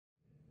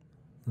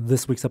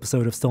This week's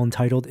episode of Still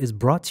Untitled is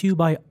brought to you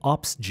by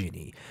Ops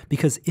Genie.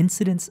 Because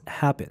incidents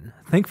happen.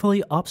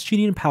 Thankfully, Ops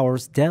Genie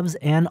empowers devs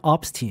and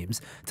ops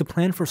teams to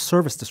plan for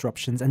service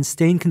disruptions and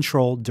stay in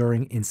control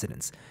during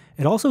incidents.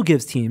 It also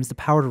gives teams the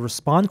power to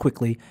respond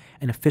quickly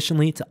and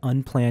efficiently to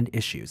unplanned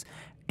issues.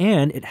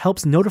 And it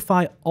helps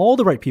notify all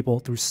the right people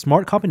through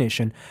smart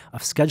combination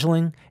of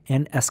scheduling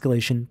and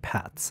escalation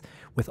paths.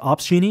 With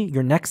Ops Genie,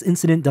 your next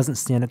incident doesn't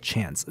stand a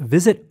chance.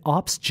 Visit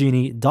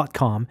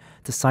opsgenie.com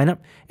to sign up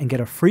and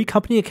get a free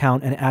company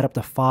account and add up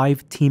to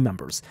 5 team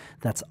members.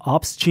 That's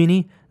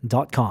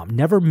opsgenie.com.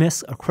 Never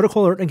miss a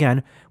critical alert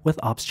again with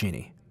Ops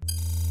Genie.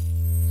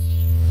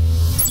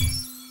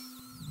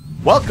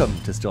 Welcome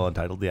to Still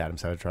Untitled, the Adam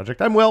Savage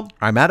Project. I'm Will.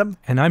 I'm Adam.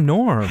 And I'm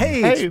Norm.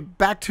 Hey, it's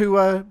back to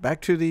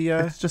the.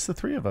 It's just the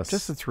three of us.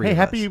 Just the three. Hey, of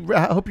happy. us.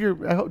 I hope did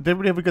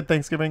everybody have a good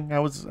Thanksgiving?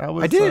 How was?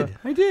 I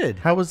did.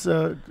 How was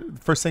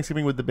first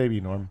Thanksgiving with the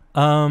baby,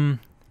 Norm?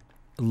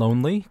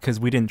 Lonely because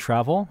we didn't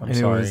travel. I'm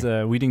sorry. It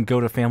was we didn't go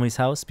to family's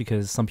house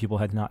because some people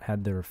had not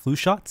had their flu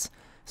shots.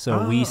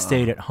 So we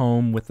stayed at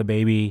home with the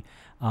baby.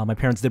 My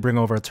parents did bring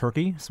over a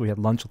turkey, so we had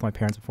lunch with my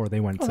parents before they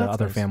went to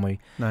other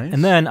family. Nice.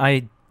 And then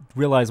I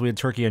realized we had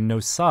turkey and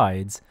no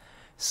sides,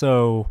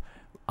 so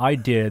I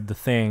did the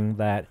thing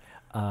that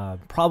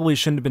probably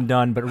shouldn't have been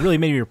done, but it really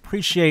made me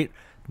appreciate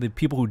the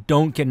people who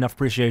don't get enough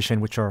appreciation,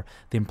 which are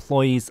the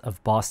employees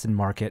of Boston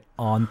Market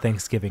on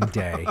Thanksgiving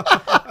Day.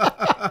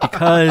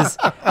 Because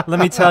let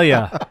me tell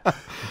you,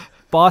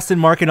 Boston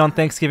Market on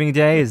Thanksgiving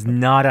Day is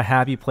not a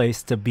happy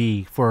place to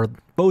be for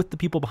both the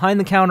people behind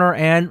the counter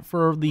and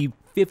for the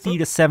 50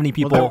 to 70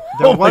 people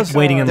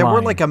waiting in line. There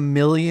were like 1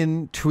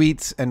 million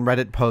tweets and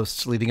Reddit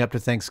posts leading up to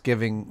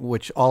Thanksgiving,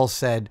 which all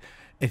said,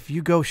 if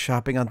you go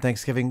shopping on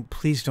Thanksgiving,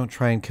 please don't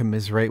try and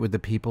commiserate with the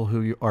people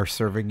who are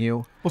serving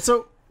you. Well,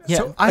 so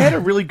I had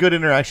a really good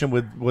interaction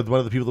with one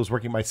of the people that was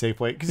working at my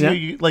Safeway because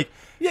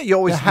you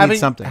always need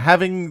something.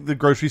 Having the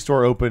grocery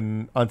store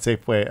open on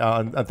Safeway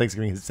on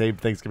Thanksgiving has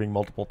saved Thanksgiving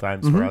multiple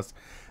times for us.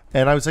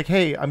 And I was like,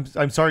 hey,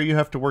 I'm sorry you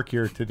have to work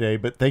here today,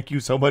 but thank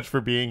you so much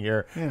for being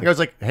here. Yeah. I was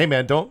like, hey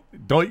man, you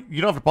don't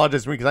have to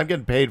apologize to me because I'm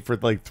getting paid for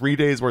like 3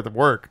 days worth of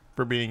work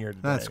for being here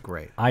today. That's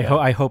great. I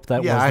hope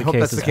that was the case. I hope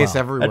that's the case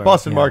everywhere. At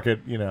Boston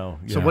Market,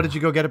 So what did you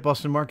go get at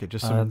Boston Market?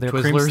 Just some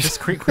Twizzlers?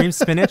 Cream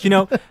spinach.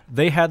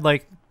 They had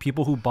like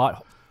people who bought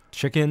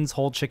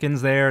whole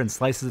chickens there and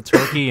slices of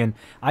turkey, and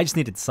I just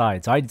needed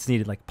sides. I just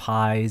needed like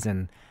pies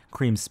and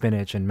cream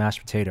spinach and mashed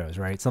potatoes,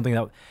 right? Something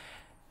that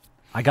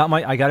I got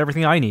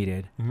everything I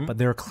needed, but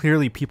there are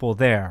clearly people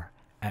there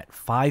at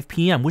 5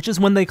 p.m., which is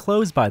when they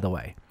closed, by the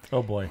way.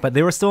 Oh boy. But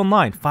they were still in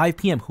line, 5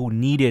 p.m., who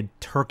needed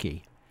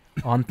turkey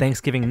on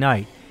Thanksgiving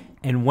night.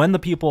 And when the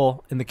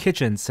people in the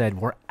kitchen said,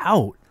 we're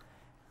out,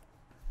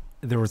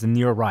 there was a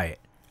near riot.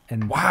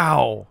 And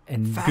wow.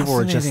 And people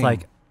were just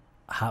like,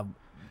 how?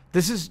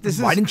 This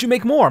is why didn't you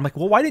make more? I'm like,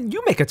 well, why didn't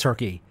you make a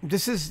turkey?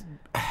 This is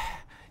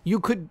you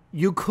could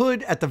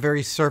at the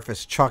very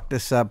surface chalk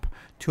this up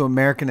to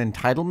American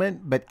entitlement,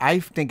 but I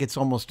think it's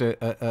almost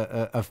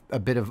a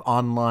bit of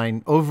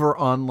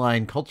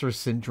online culture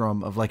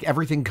syndrome of like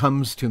everything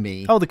comes to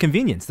me. Oh, the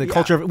convenience, the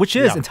culture, which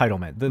is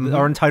entitlement.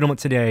 Our entitlement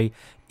today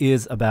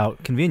is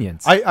about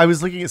convenience. I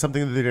was looking at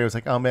something the other day. I was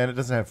like, oh man, it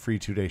doesn't have free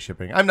 2-day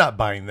shipping. I'm not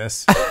buying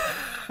this.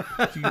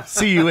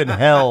 See you in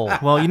hell.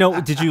 Well,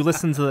 did you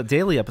listen to the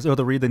daily episode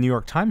or read the New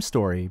York Times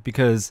story?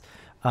 Because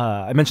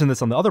I mentioned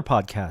this on the other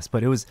podcast,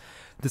 but it was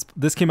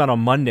this came out on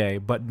Monday.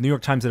 But New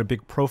York Times did a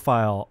big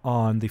profile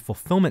on the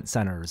fulfillment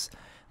centers,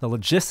 the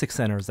logistics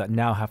centers that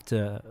now have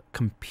to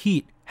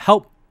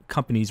help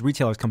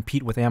retailers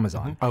compete with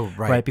Amazon. Oh,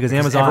 right. Because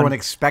Amazon, everyone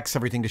expects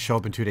everything to show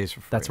up in 2 days for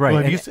free. That's right.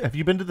 Well, have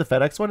you been to the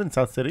FedEx one in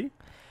South City?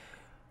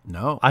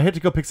 No. I had to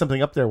go pick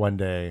something up there one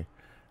day.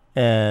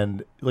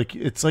 And like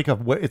it's like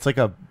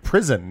a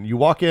prison. You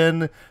walk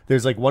in,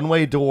 there's like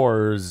one-way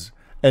doors,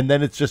 and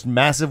then it's just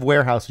massive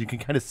warehouse. You can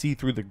kind of see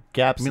through the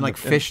gaps. I mean, like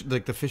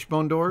the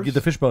fishbone doors. Yeah,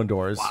 the fishbone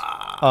doors.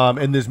 Wow.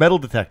 And there's metal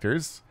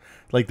detectors.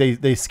 Like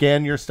they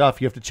scan your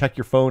stuff. You have to check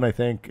your phone. I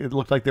think it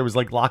looked like there was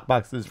like lock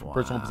boxes for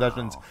personal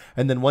possessions.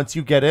 And then once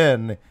you get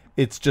in,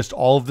 it's just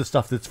all of the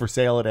stuff that's for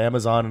sale at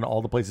Amazon and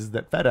all the places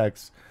that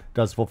FedEx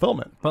does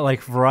fulfillment. But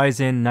like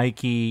Verizon,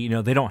 Nike,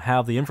 they don't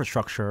have the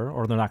infrastructure,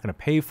 or they're not going to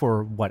pay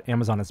for what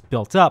Amazon has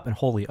built up and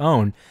wholly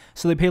own.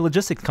 So they pay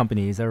logistics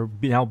companies that are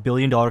now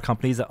billion-dollar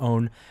companies that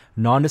own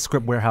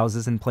nondescript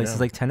warehouses in places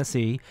like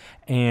Tennessee.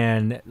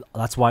 And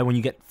that's why when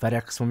you get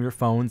FedEx from your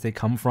phones, they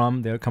come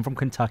from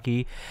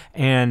Kentucky.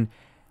 And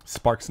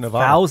Sparks,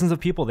 Nevada. Thousands of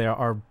people there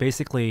are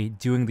basically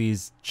doing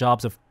these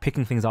jobs of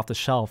picking things off the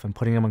shelf and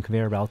putting them on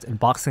conveyor belts and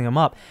boxing them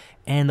up.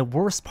 And the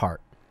worst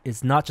part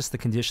is not just the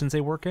conditions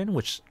they work in,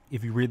 which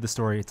if you read the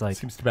story, it's like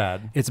seems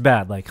bad. It's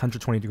bad, like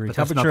 120-degree temperature.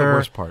 That's not the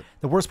worst part.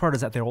 The worst part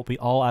is that they will be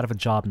all out of a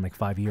job in like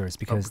 5 years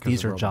because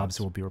these are jobs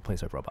that will be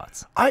replaced by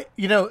robots.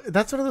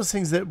 That's one of those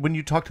things that when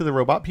you talk to the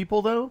robot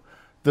people, though,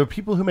 the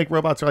people who make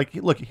robots are like,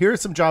 look, here are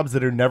some jobs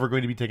that are never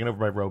going to be taken over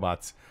by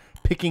robots.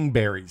 Picking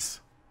berries.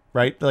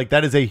 right? Like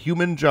that is a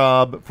human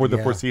job for the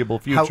Yeah. foreseeable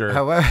future.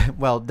 However,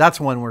 well, that's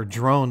one where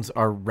drones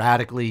are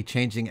radically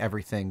changing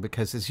everything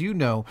because, as you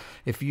know,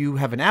 if you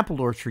have an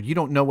apple orchard, you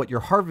don't know what your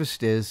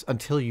harvest is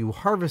until you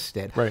harvest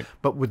it. Right.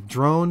 But with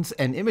drones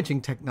and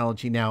imaging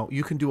technology now,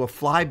 you can do a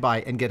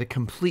flyby and get a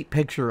complete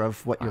picture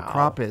of what your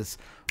crop is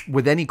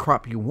with any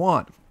crop you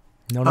want.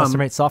 Don't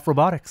estimate soft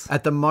robotics.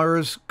 At the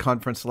Mars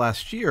conference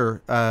last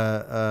year,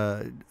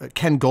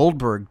 Ken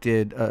Goldberg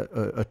did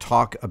a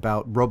talk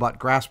about robot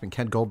grasping.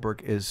 Ken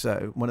Goldberg is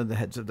one of the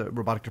heads of the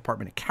robotic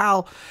department at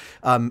Cal,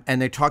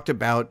 and they talked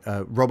about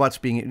robots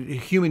being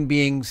human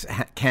beings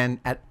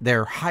can at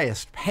their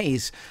highest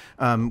pace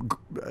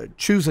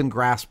choose and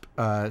grasp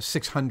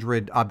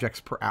 600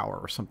 objects per hour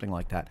or something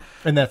like that.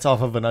 And that's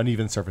off of an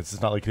uneven surface.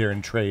 It's not like they're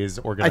in trays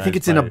organized. I think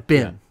it's in a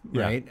bin,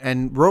 Yeah. right?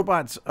 And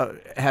robots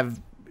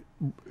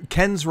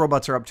Ken's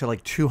robots are up to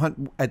like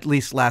 200. At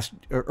least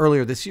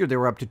earlier this year, they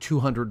were up to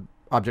 200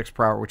 objects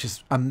per hour, which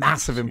is a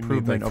massive You need,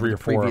 improvement like, over 3 the or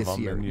 4 previous of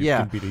them, year. and you Yeah.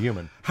 can beat a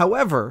human.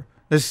 However,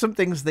 there's some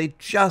things they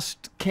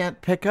just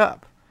can't pick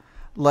up,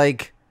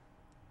 like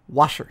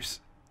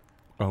washers.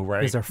 Oh, right.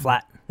 Because they're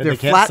flat. And They're they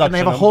can't flat and they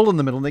have a suction hole in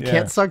the middle and they Yeah.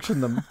 can't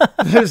suction them.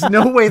 There's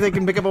no way they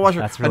can pick up a washer.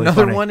 That's really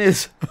Another funny. one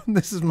is,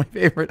 this is my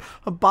favorite,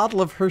 a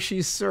bottle of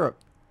Hershey's syrup.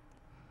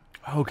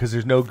 Oh, because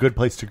there's no good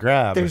place to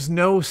grab.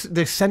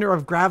 The center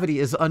of gravity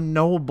is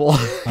unknowable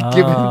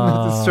given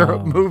that the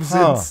syrup moves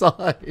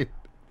inside.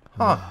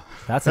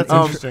 That's That's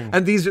an interesting.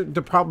 And these are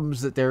the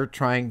problems that they're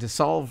trying to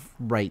solve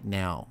right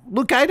now.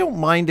 Look, I don't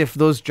mind if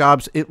those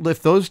jobs,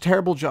 if those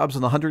terrible jobs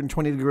in the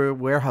 120-degree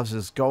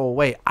warehouses go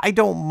away. I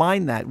don't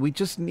mind that. We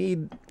just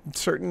need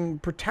certain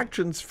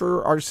protections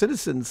for our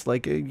citizens,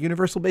 like a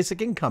universal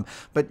basic income.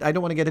 But I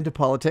don't want to get into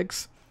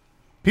politics.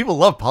 People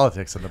love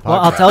politics in the podcast. Well,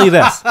 I'll tell you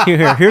this.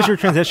 Here's your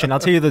transition. I'll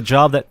tell you the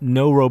job that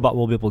no robot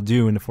will be able to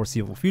do in the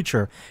foreseeable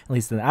future, at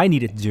least that I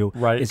needed to do,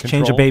 Right, is change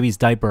control. a baby's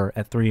diaper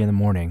at 3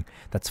 a.m.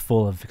 that's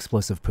full of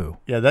explosive poo.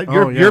 Yeah, that Oh,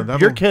 your yeah, your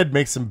that'll- kid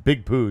makes some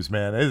big poos,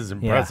 man. It is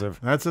impressive.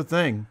 That's the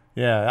thing.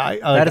 Yeah,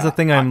 That is a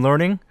thing I'm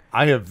learning.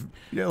 I have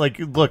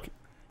look,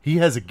 he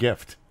has a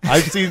gift.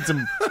 I've seen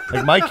some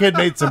like my kid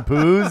made some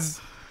poos,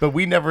 but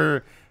we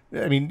never.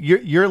 I mean,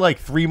 you're like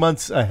 3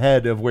 months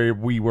ahead of where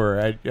we were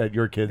at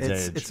your kid's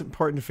age. It's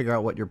important to figure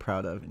out what you're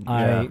proud of.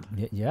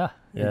 Yeah.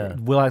 Yeah.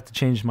 Will I have to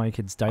change my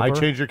kid's diaper? I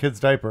changed your kid's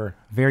diaper.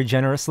 very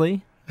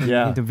generously. You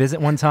Yeah, need to visit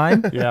one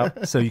time.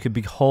 yeah. So you could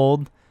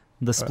behold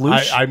the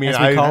sploosh, I mean, as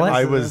we call it.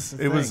 I That's the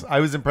thing. I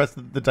was impressed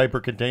that the diaper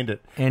contained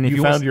it. And if you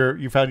you found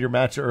was- you found your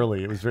match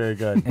early. It was very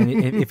good. And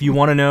if you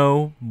want to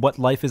know what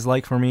life is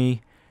like for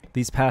me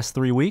these past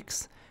 3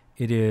 weeks,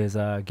 it is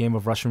a game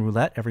of Russian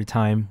roulette every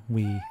time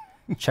we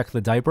check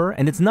the diaper.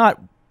 And it's not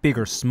big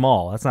or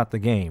small. That's not the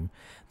game.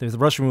 There's the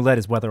Russian roulette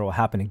is whether it will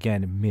happen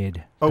again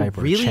mid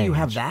diaper really? change. You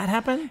have that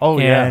happen? Oh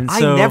yeah, And I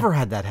so- never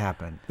had that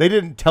happen. they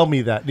didn't tell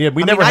me that. Yeah,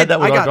 we I never mean, had that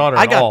with our daughter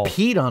I at got all.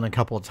 peed on a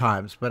couple of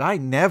times, but I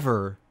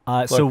never.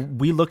 So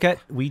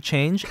we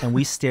change and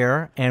we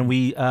stare and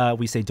we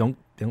say don't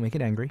make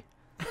it angry.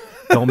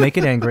 Don't make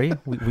it angry.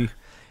 We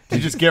You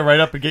just get right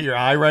up and get your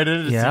eye right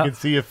in it, so Yeah. you can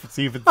see if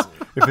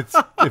it's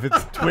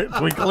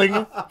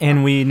twinkling.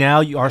 and we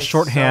now our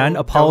shorthand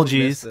so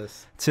apologies don't miss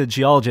this. to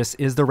geologists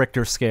is the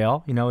Richter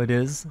scale. You know it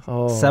is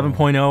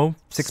 7.0,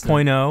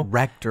 6.0.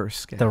 Rector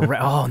scale.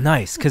 Oh,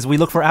 nice, because we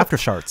look for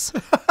aftersharts.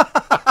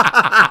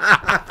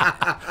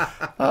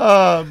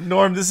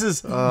 Norm, this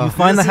is You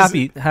find the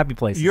happy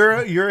places.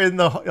 You're in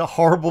the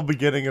horrible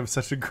beginning of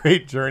such a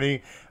great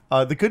journey.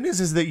 The good news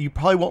is that you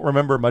probably won't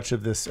remember much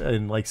of this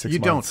in like 6 You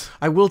months. don't.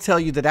 I will tell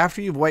you that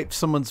after you've wiped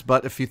someone's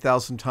butt a few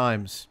thousand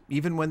times,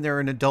 even when they're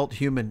an adult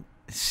human,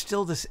 it's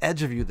still this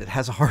edge of you that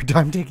has a hard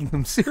time taking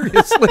them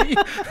seriously.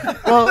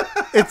 Well,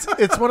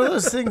 it's one of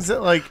those things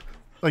that like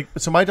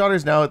so my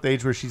daughter's now at the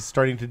age where she's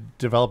starting to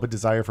develop a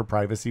desire for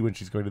privacy when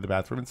she's going to the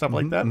bathroom and stuff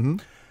like that.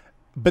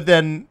 But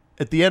then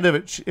at the end of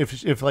it, if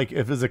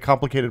it's a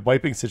complicated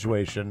wiping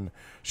situation,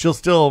 she'll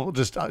still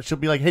just she'll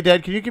be like, "Hey,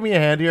 Dad, can you give me a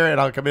hand here?" And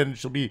I'll come in and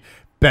she'll be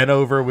bent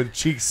over with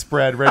cheeks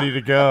spread, ready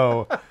to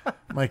go.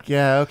 I'm like,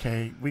 "Yeah,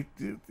 okay,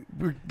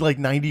 we're like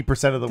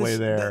 90% of the way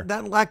there."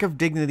 That lack of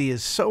dignity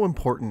is so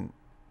important.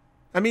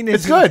 I mean,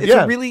 It's good, It's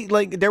yeah. a really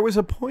like there was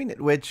a point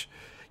at which,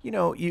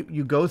 you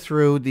you go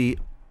through the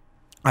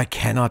I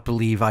cannot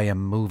believe I am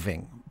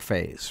moving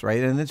phase,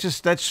 right? And that's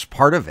just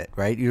part of it,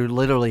 right? You're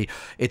literally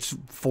it's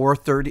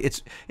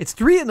 4:30. It's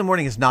 3 a.m.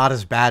 is not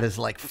as bad as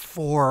like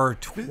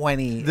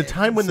 4:20. The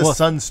time when the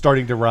sun's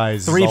starting to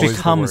rise, is 3 always the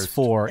becomes worst.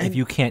 4 if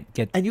you can't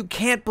get. and you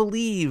can't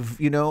believe,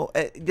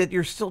 that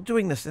you're still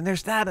doing this. And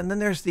there's that, and then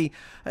there's the.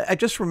 I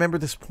just remember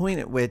this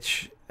point at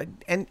which,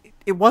 and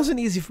it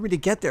wasn't easy for me to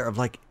get there. Of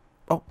like,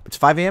 oh, it's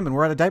 5 a.m. and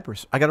we're out of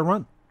diapers. I got to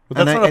run.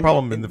 But that's not a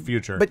problem in the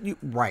future. But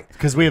right.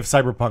 Because we have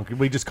Cyberpunk.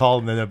 We just call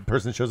and then a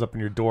person shows up in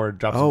your door and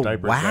drops some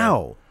diapers.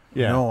 Wow.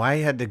 Yeah. No, I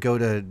had to go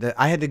to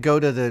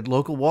the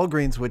local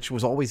Walgreens, which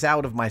was always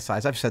out of my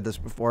size. I've said this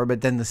before, but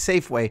then the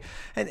Safeway,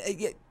 and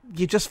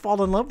you just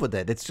fall in love with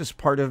it. It's just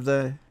part of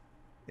the.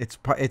 It's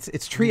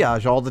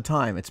triage all the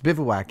time. It's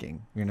bivouacking.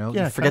 Yeah,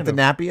 You forget the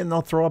kind nappy, and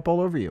they'll throw up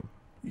all over you.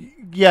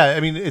 Yeah, I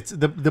mean, it's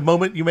the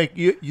moment you make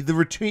the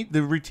routine.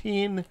 The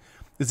routine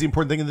is the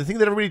important thing, and the thing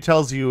that everybody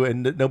tells you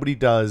and that nobody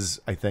does,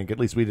 I think, at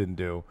least we didn't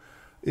do,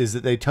 is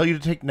that they tell you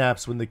to take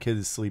naps when the kid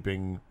is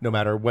sleeping, no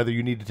matter whether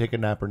you need to take a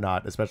nap or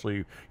not.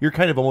 Especially, you're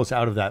kind of almost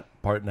out of that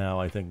part now,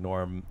 I think,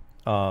 Norm.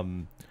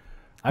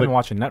 I've been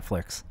watching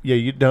Netflix. Yeah,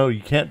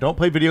 you can't. Don't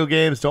play video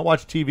games. Don't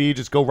watch TV.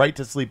 Just go right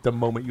to sleep the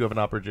moment you have an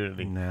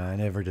opportunity. No, I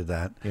never did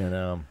that. You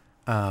know.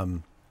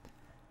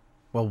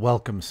 Well,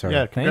 welcome, sir.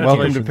 Yeah,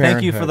 Welcome to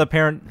Thank you for the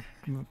parenthood.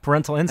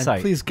 parental insight.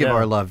 And please give Yeah.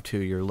 our love to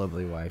your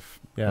lovely wife.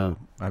 Yeah. who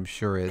I'm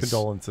sure is.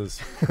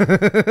 Condolences.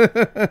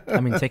 I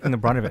mean, taking the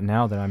brunt of it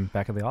now that I'm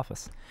back at the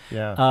office.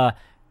 Yeah.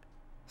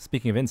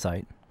 Speaking of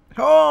insight.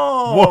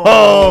 Oh,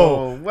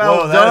 Whoa!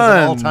 Well That done.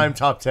 is an all-time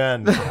top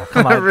 10.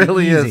 Come on, It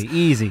really easy, is.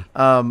 easy.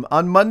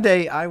 On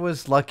Monday, I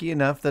was lucky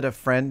enough that a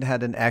friend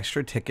had an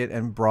extra ticket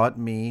and brought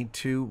me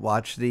to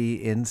watch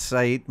the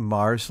Insight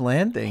Mars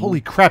landing.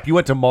 Holy crap! You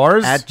went to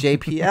Mars at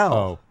JPL.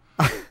 Oh,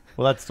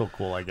 well, that's still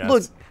cool, I guess.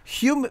 Look,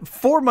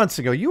 4 months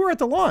ago, you were at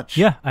the launch.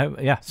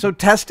 Yeah. So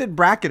tested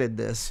bracketed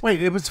this.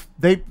 Wait,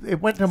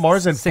 it went to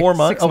Mars in 4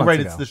 months. 6 Oh, months right,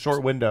 ago. it's the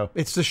short window.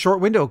 It's the short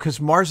window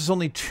because Mars is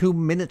only 2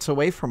 minutes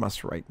away from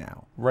us right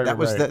now. Right, That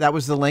was right. that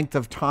was the length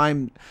of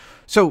time.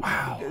 So,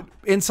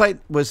 Insight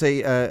was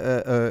a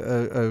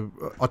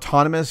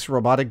autonomous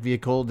robotic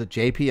vehicle that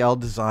JPL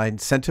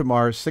designed, sent to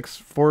Mars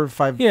 6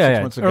 months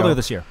ago. Earlier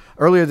this year.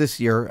 Earlier this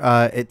year,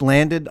 it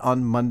landed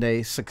on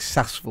Monday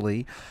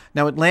successfully.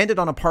 Now, it landed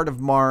on a part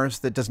of Mars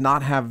that does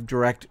not have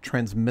direct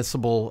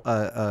transmissible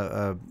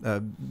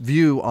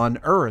view on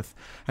Earth.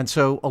 And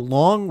so,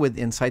 along with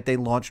Insight, they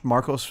launched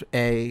Marcos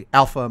A,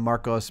 Alpha,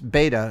 Marcos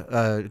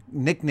Beta,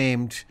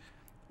 nicknamed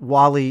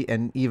Wally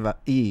and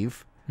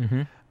Eve.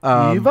 Mm-hmm.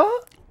 Eva?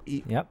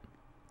 Yep.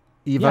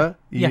 Eva?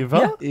 Yeah.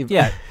 Eva?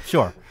 Yeah,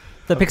 sure.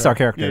 The Pixar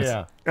characters.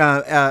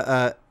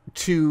 Yeah.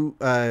 To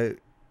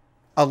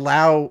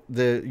allow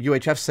the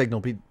UHF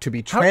signal to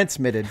be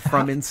transmitted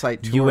from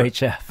Insight to Earth.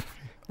 UHF.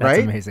 That's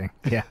Right? amazing.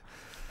 Yeah.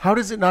 How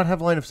does it not have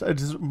line of sight?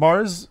 Does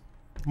Mars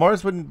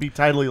wouldn't be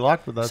tidally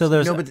locked with us. So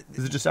there's No, but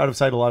Is it just out of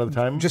sight a lot of the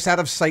time? just out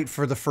of sight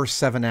for the first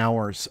 7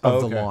 hours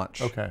of the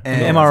launch. Okay.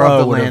 And the of MRO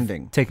the would have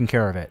landing. taken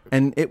care of it.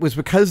 And it was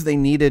because they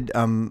needed,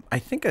 I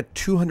think, a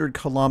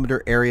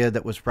 200-kilometer area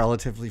that was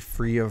relatively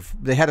free of.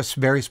 They had a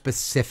very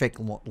specific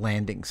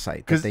landing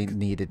site that 'Cause they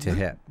needed to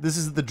hit. This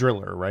is the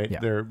driller, right? Yeah.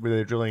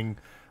 They're drilling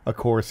a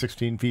core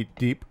 16 feet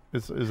deep.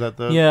 Is that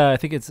the? Yeah, I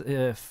think it's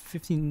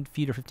 15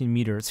 feet or 15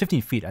 meters. It's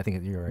 15 feet, I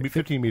think you're right.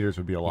 15 meters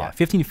would be a Yeah, lot.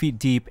 15 feet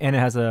deep, and it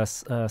has a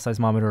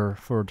seismometer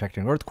for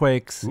detecting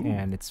earthquakes,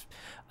 and it's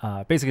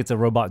basically it's a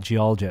robot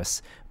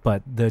geologist.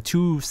 But the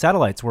two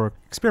satellites were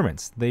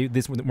experiments.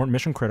 These weren't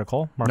mission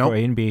critical, Marco Nope.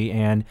 A and B,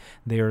 and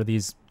they are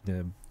these.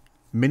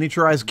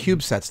 Miniaturized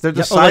CubeSats. They're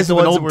the Yeah, like size the of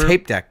an ones old that were-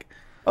 tape deck.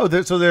 Oh,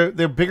 so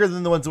they're bigger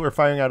than the ones that we're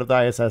firing out of the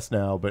ISS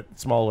now, but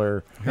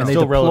smaller. And they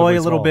still deploy relatively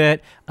a little small.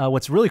 bit.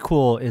 What's really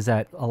cool is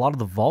that a lot of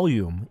the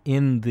volume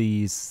in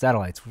these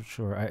satellites, which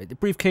are a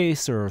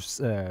briefcase or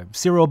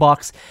serial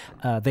box,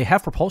 they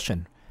have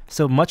propulsion.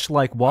 So much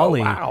like Wall-E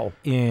wow.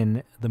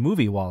 in the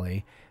movie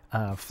Wall-E,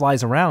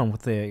 flies around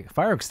with the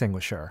fire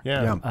extinguisher.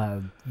 Yeah.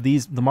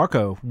 The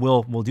Marco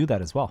will do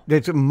that as well.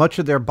 Much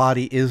of their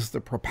body is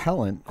the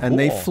propellant, and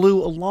they Cool.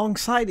 flew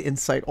alongside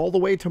Insight all the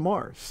way to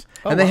Mars.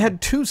 And they wow. had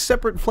two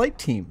separate flight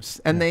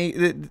teams, and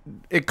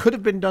it could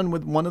have been done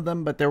with one of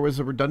them, but there was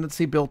a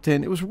redundancy built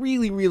in. It was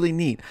really, really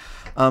neat.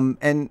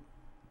 And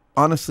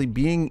honestly,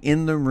 being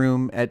in the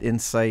room at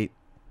Insight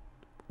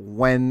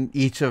when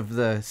each of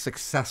the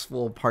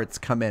successful parts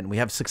come in. We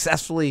have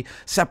successfully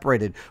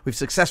separated. We've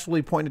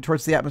successfully pointed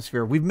towards the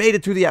atmosphere. We've made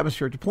it through the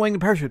atmosphere, deploying the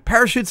parachute.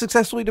 Parachute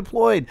successfully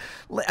deployed.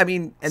 I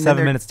mean, and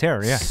 7 minutes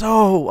terror, yeah.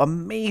 So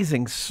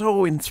amazing,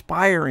 so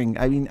inspiring.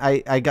 I mean,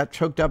 I got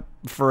choked up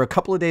for a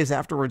couple of days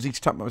afterwards each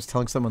time I was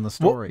telling someone the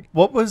story.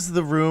 What was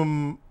the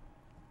room?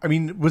 I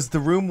mean, was the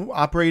room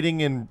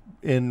operating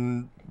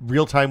in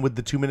real time with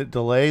the 2-minute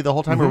delay the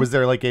whole time, or was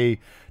there like a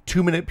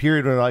 2-minute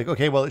period where like,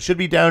 okay, well, it should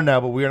be down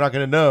now, but we are not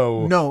going to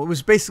know? No, it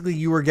was basically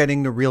you were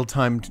getting the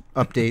real-time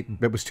update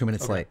that was 2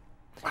 minutes late.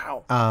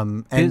 Wow.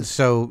 And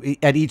so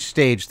at each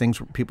stage,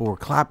 people were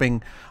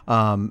clapping.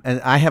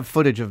 And I have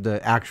footage of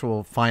the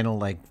actual final,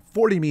 like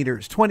 40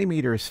 meters, 20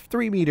 meters,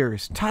 3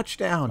 meters,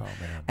 touchdown,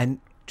 and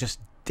just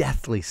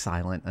deathly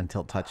silent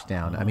until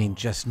touchdown. I mean,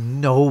 just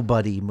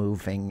nobody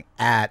moving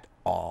at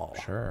all.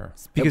 Sure.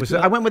 Because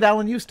I went with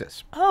Alan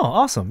Eustace. Oh,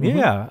 awesome!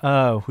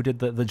 Yeah, who did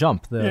the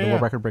jump, the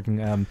world record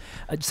breaking?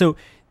 So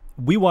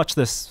we watch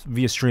this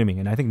via streaming,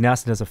 and I think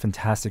NASA does a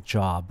fantastic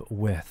job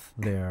with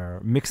their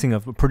mixing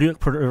of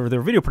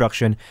their video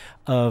production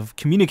of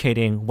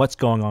communicating what's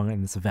going on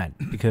in this event,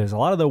 because a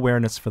lot of the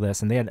awareness for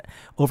this, and they had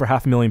over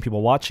 500,000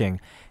 people watching,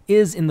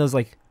 is in those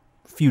like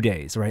few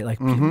days, right? Like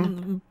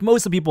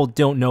most of the people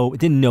didn't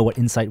know what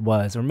Insight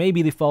was, or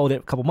maybe they followed it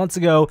a couple months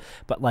ago,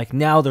 but like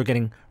now they're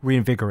getting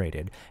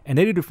reinvigorated. And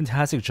they did a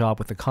fantastic job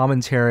with the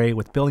commentary,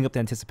 with building up the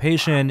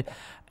anticipation.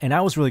 And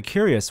I was really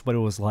curious what it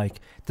was like.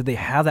 Did they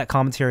have that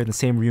commentary in the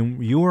same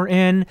room you were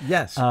in?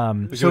 Yes.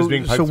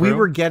 So we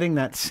were getting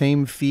that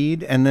same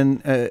feed, and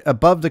then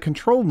above the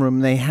control room,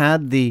 they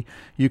had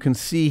you can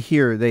see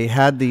here, they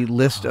had the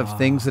list of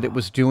things that it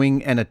was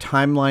doing and a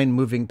timeline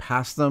moving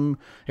past them.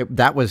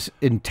 That was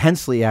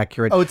intensely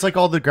accurate. Oh, it's like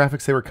all the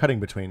graphics they were cutting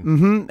between.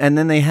 Mm-hmm. And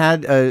then they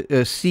had a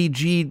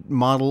CG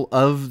model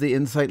of the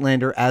InSight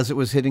lander as it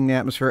was hitting the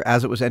atmosphere,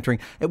 as it was entering.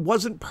 It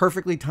wasn't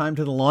perfectly timed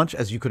to the launch,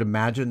 as you could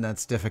imagine.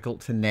 That's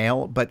difficult to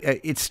nail, but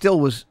it still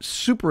was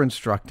super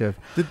instructive.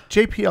 The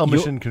JPL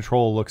mission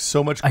control looks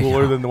so much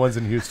cooler than the ones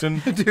in Houston.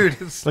 Dude,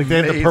 it's like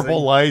they have the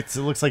purple lights.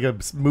 It looks like a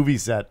movie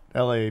set,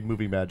 LA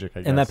movie magic,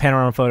 I guess. And that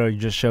panorama photo you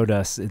just showed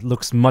us, it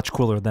looks much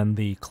cooler than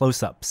the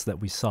close-ups that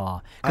we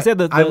saw.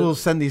 I will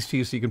send these to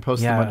you so you can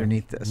post them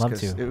underneath this. Love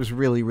to. It was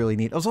really, really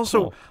neat. I was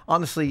also,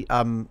 honestly,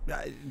 I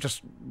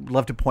just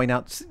love to point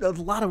out a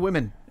lot of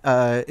women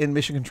in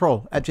mission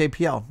control at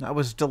JPL. That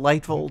was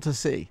delightful to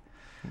see.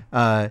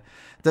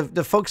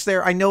 The folks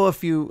there, I know a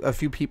few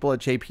people at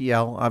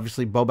JPL.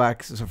 Obviously,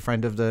 Bobax is a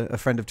friend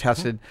of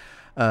Tested,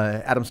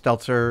 Adam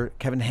Stelzer,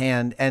 Kevin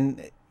Hand,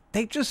 and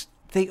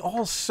they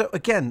all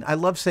again, I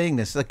love saying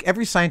this. Like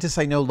every scientist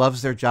I know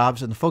loves their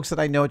jobs, and the folks that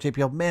I know at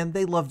JPL, man,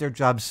 they love their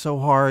jobs so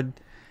hard.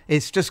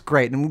 It's just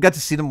great, and we got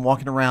to see them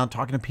walking around,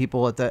 talking to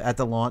people at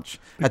the launch,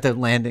 at the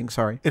landing.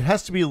 Sorry, it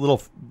has to be a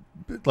little,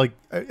 like,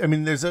 I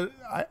mean,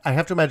 I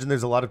have to imagine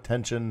there's a lot of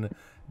tension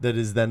that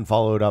is then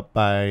followed up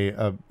by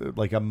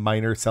a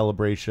minor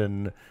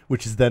celebration,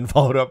 which is then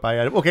followed up by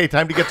okay,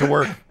 time to get to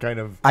work, kind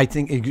of. I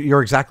think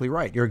you're exactly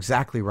right. You're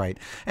exactly right.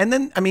 And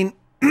then, I mean,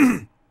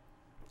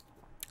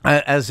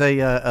 as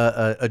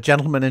a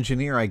gentleman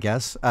engineer, I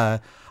guess,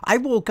 I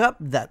woke up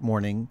that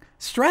morning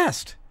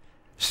stressed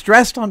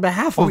on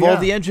behalf of all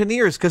the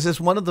engineers, because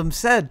as one of them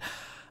said,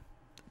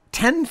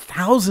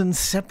 10,000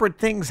 separate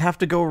things have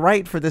to go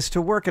right for this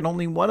to work, and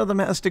only one of them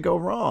has to go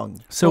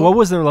wrong. So what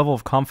was their level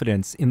of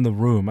confidence in the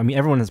room? I mean,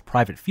 everyone has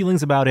private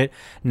feelings about it.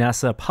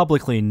 NASA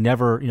publicly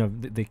never,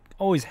 they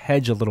always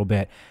hedge a little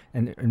bit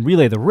and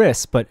relay the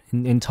risks, but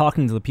in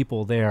talking to the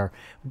people there,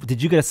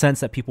 did you get a sense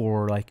that people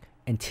were like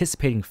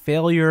anticipating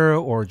failure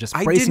or just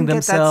bracing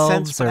themselves? I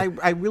didn't get that sense,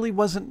 but I really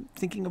wasn't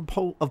thinking of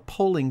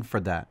polling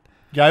for that.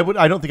 Yeah,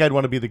 I don't think I'd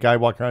want to be the guy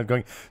walking around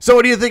going, so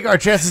what do you think our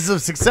chances of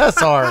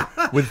success are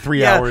with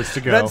 3 hours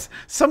to go?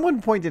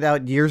 Someone pointed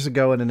out years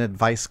ago in an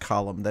advice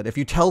column that if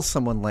you tell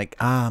someone like,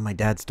 my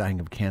dad's dying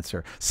of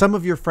cancer, some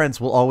of your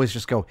friends will always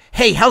just go,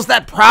 hey, how's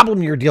that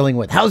problem you're dealing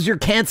with? How's your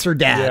cancer,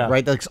 Dad? Yeah.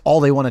 Right? That's all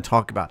they want to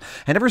talk about.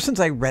 And ever since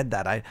I read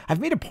that, I've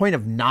made a point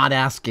of not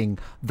asking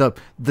the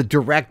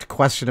direct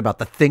question about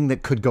the thing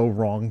that could go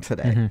wrong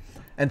today. Mm-hmm.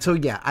 And so,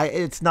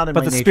 it's not in my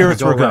nature. But the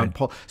spirits were good.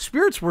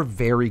 Spirits were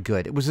very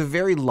good. It was a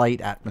very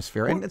light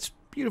atmosphere, and it's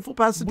beautiful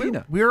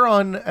Pasadena. We're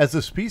on, as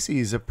a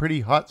species, a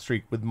pretty hot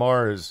streak with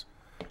Mars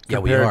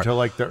compared to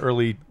like the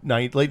late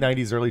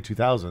 90s, early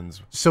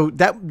 2000s. So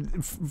that,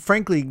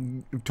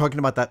 frankly, talking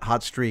about that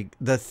hot streak,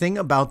 the thing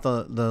about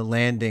the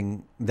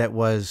landing that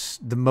was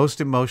the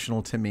most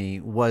emotional to me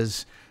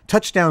was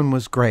touchdown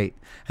was great.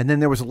 And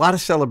then there was a lot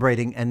of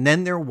celebrating, and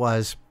then there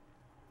was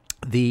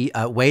the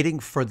waiting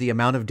for the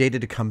amount of data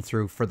to come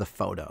through for the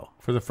photo.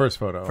 For the first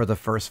photo.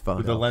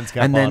 With the lens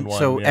cap and then, on one.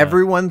 So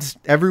everyone's,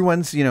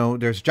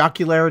 there's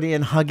jocularity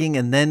and hugging,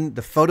 and then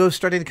the photo's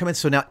starting to come in.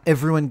 So now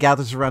everyone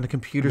gathers around a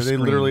computer screen. Are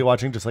they literally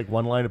watching just like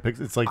one line of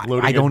pixels? It's like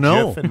loading I don't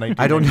know. GIF in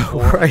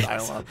 1994. I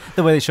don't know. Right.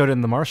 The way they showed it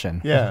in The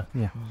Martian. Yeah.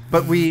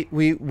 But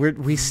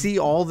we see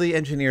all the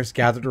engineers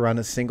gathered around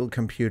a single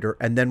computer,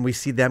 and then we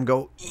see them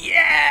go,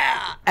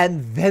 yeah!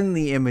 And then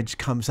the image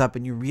comes up,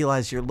 and you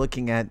realize you're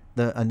looking at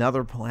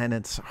another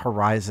planet's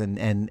horizon,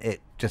 and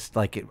it just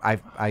like it,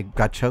 I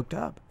got choked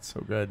up.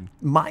 So good.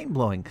 Mind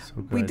blowing. So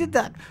good. We did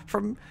that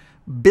from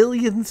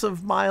billions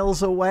of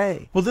miles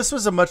away. Well, this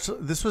was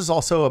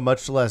also a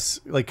much less,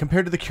 like,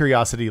 compared to the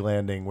Curiosity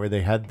landing where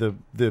they had the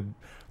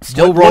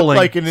Still rolling,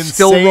 like an insane,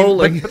 still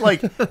rolling, but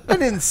like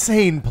an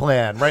insane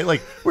plan, right?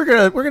 Like we're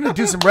gonna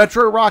do some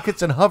retro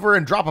rockets and hover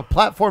and drop a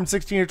platform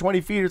 16 or 20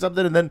 feet or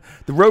something, and then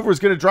the rover's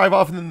gonna drive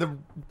off, and then the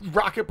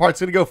rocket part's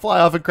gonna go fly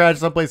off and crash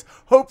someplace,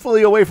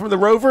 hopefully away from the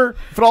rover.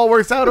 If it all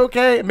works out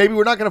okay, and maybe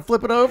we're not gonna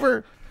flip it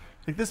over.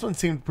 Like this one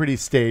seemed pretty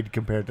staid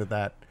compared to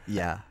that.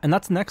 Yeah, and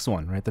that's the next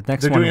one, right? The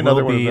next They're one doing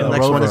another will be one. The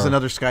next one is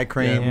another sky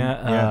crane.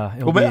 Yeah,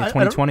 it'll be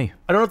 2020.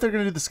 I don't know if they're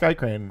going to do the sky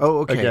crane. Oh,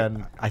 okay.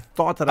 Again, I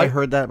thought that I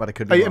heard that, but I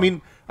could be wrong. I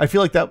mean, I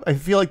feel like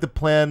the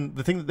plan,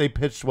 the thing that they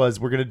pitched was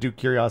we're going to do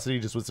Curiosity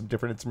just with some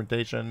different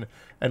instrumentation,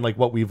 and like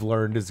what we've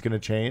learned is going to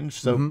change.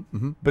 So,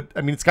 but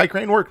I mean, sky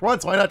crane worked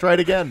once. Why not try it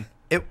again?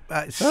 It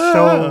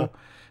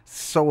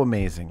so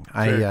amazing.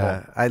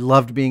 Cool. I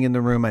loved being in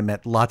the room. I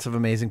met lots of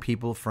amazing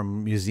people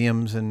from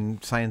museums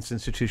and science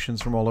institutions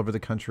from all over the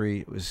country.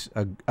 It was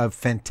a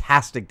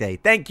fantastic day.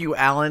 Thank you,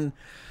 Alan.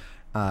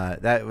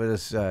 That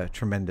was a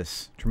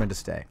tremendous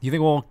day. Do you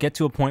think we'll get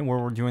to a point where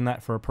we're doing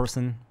that for a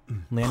person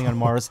landing on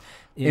Mars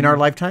in our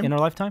lifetime? In our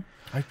lifetime?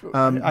 I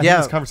have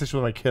this conversation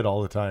with my kid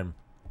all the time.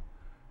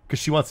 Because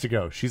she wants to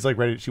go. She's like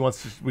ready. She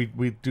wants to.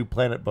 We do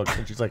planet books,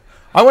 and she's like,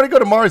 "I want to go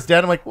to Mars,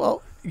 Dad." I'm like,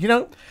 "Well, you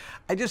know,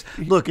 I just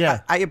look. Yeah.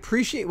 I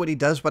appreciate what he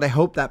does, but I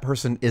hope that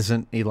person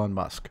isn't Elon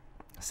Musk.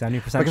 70%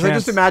 Because chance. I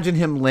just imagine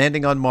him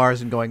landing on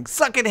Mars and going,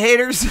 "Suck it,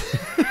 haters!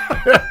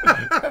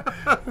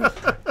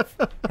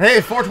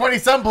 hey, 420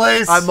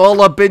 someplace. I'm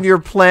all up in your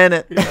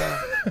planet." Yeah,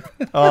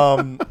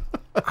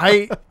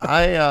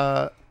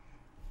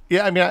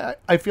 I mean,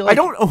 I feel like I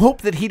don't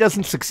hope that he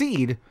doesn't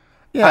succeed.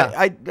 Yeah,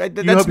 I you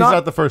that's hope he's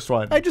not the first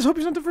one. I just hope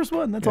he's not the first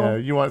one. That's all.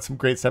 You want some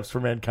great steps for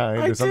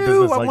mankind I or some do.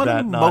 business I like want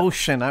that.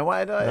 emotion.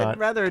 I'd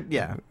rather,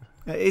 yeah.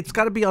 It's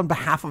got to be on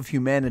behalf of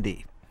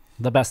humanity.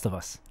 The best of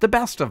us. The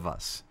best of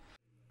us.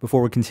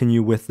 Before we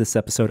continue with this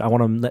episode, I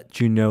want to let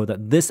you know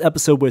that this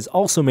episode was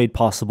also made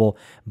possible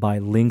by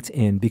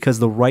LinkedIn, because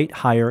the right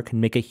hire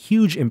can make a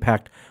huge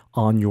impact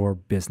on your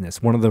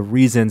business. One of the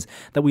reasons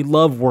that we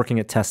love working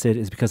at Tested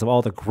is because of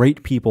all the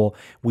great people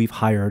we've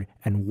hired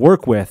and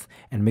work with,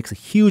 and makes a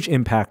huge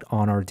impact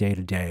on our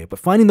day-to-day. But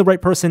finding the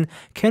right person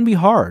can be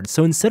hard.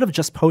 So instead of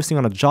just posting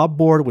on a job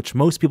board, which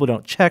most people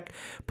don't check,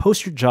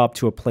 post your job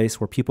to a place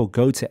where people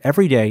go to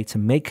every day to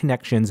make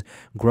connections,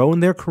 grow in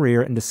their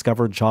career, and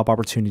discover job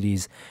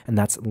opportunities, and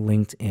that's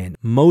LinkedIn.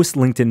 Most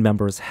LinkedIn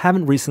members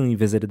haven't recently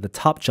visited the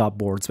top job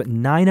boards, but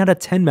 9 out of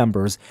 10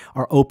 members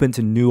are open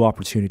to new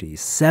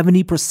opportunities.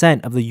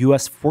 70% of the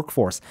US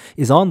workforce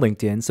is on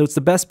LinkedIn, so it's the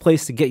best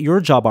place to get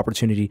your job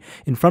opportunity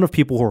in front of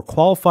people who are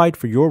qualified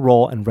for your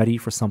role and ready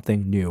for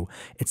something new.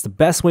 It's the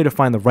best way to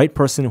find the right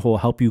person who will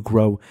help you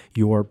grow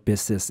your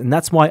business. And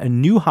that's why a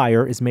new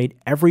hire is made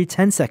every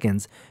 10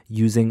 seconds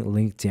using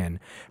LinkedIn.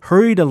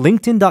 Hurry to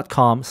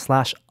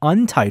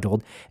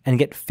linkedin.com/untitled and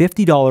get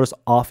 $50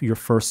 off your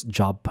first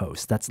job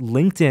post. That's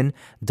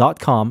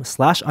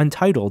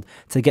linkedin.com/untitled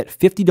to get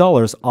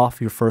 $50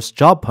 off your first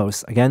job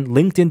post. Again,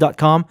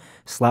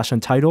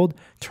 linkedin.com/untitled.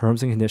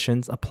 Terms and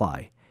conditions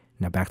apply.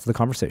 Now back to the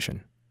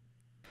conversation.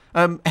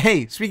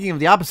 Hey, speaking of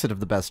the opposite of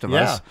the best of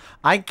us,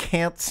 I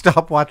can't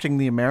stop watching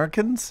The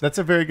Americans. That's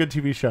a very good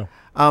TV show.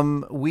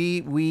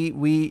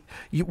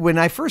 When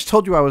I first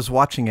told you I was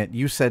watching it,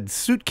 you said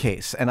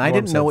Suitcase, and I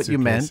didn't know what you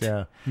meant.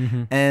 Yeah.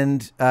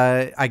 And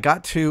I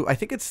got to, I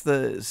think it's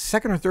the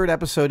second or third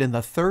episode in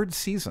the third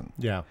season.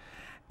 Yeah.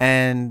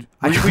 And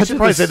we should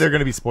probably say there are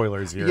going to be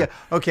spoilers here. Yeah.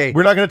 Okay.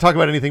 We're not going to talk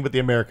about anything but The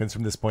Americans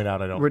from this point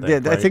out. I don't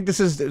think. I think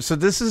this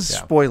is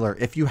spoiler.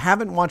 If you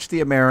haven't watched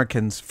The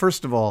Americans,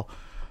 first of all,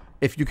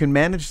 if you can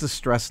manage the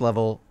stress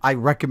level, I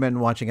recommend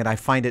watching it. I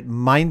find it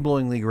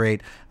mind-blowingly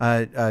great.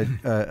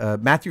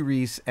 Matthew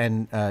Rhys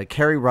and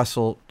Kerry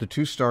Russell, the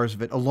 2 stars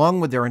of it,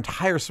 along with their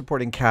entire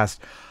supporting cast,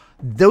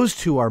 those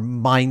two are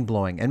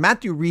mind-blowing. And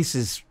Matthew Rhys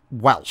is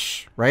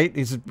Welsh, right?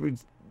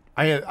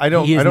 I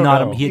don't He is know.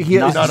 not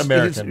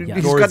American.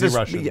 Yeah. Nor is he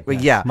Russian.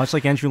 Yeah. Much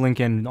like Andrew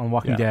Lincoln on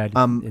Walking Dead.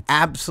 It's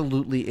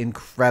Absolutely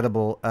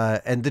incredible.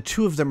 And the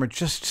two of them are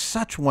just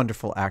such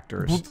wonderful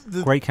actors.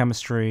 great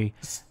chemistry.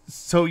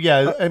 So,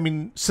 yeah, I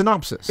mean,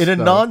 Synopsis. in a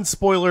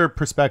non-spoiler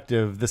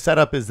perspective, the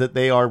setup is that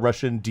they are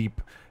Russian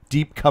deep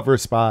cover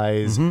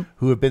spies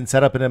who have been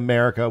set up in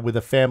America with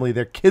a family.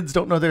 Their kids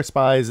don't know they're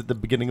spies at the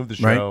beginning of the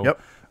show. Right.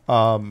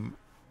 Yep.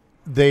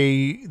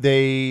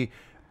 They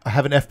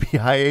have an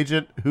FBI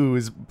agent who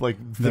is like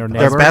Their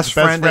best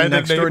friend and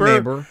next door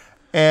neighbor,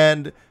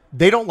 and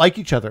they don't like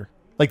each other.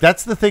 Like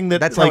that's the thing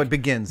that's how like, it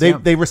begins.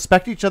 They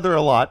respect each other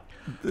a lot.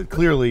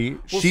 Clearly,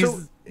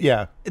 Well,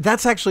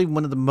 that's actually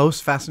one of the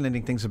most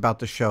fascinating things about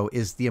the show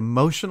is the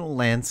emotional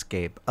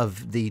landscape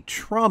of the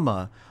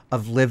trauma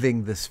of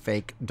living this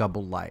fake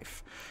double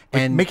life.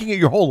 Like and making it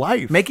your whole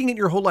life.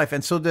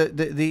 And so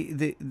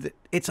the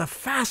it's a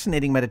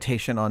fascinating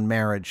meditation on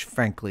marriage,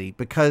 frankly,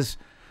 because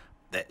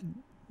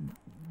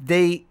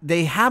they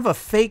have a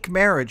fake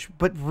marriage,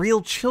 but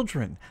real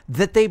children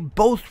that they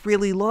both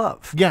really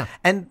love. Yeah.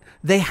 And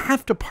they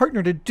have to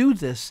partner to do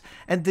this.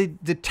 And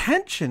the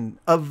tension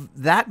of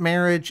that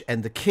marriage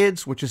and the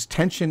kids, which is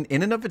tension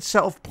in and of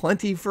itself,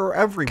 plenty for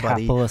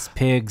everybody. Capitalist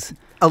pigs.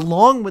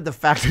 Along with the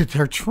fact that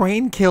they're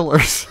train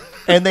killers.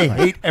 And they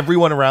hate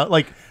everyone around.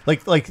 Like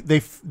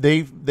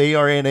they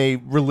are in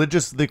the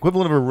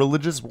equivalent of a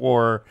religious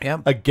war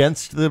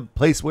against the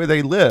place where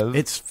they live.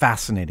 It's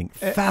fascinating,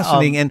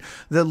 and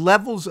the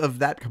levels of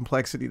that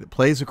complexity that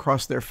plays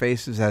across their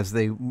faces as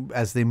they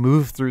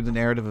move through the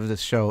narrative of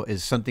this show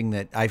is something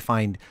that I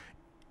find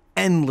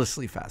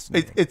endlessly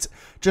fascinating. It's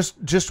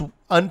just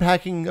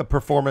unpacking a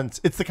performance.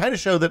 It's the kind of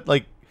show that,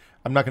 like,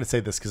 I'm not going to say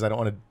this because I don't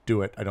want to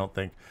do it. I don't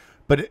think,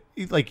 but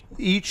like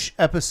each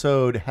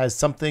episode has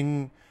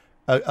something.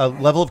 A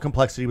level of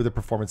complexity with a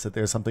performance that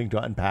there's something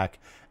to unpack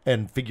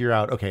and figure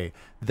out. Okay,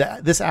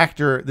 this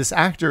actor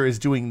is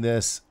doing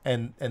this,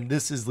 and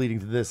this is leading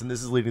to this, and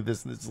this is leading to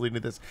this, and this is leading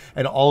to this,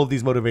 and all of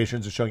these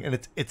motivations are showing, and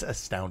it's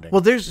astounding. Well,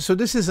 this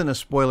isn't a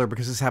spoiler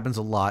because this happens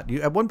a lot.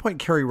 At one point,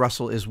 Kerry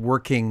Russell is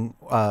working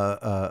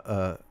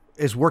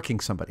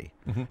somebody,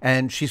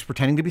 and she's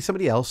pretending to be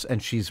somebody else,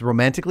 and she's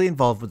romantically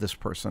involved with this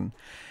person.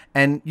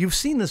 And you've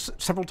seen this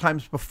several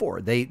times before.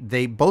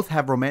 They both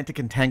have romantic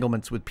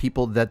entanglements with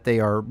people that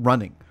they are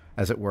running,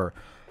 as it were.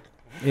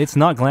 It's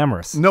not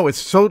glamorous. No, it's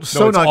so it's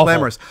not awful.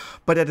 glamorous.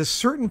 But at a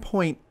certain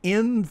point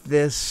in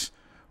this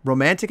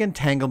romantic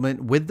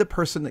entanglement with the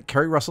person that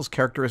Kerry Russell's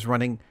character is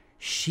running,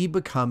 she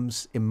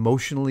becomes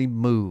emotionally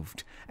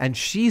moved. And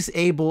she's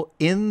able,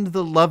 in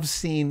the love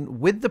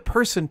scene with the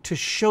person, to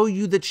show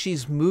you that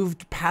she's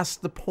moved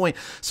past the point.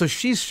 So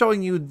she's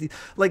showing you,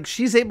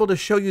 she's able to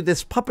show you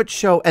this puppet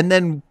show and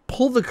then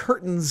pull the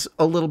curtains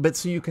a little bit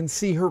so you can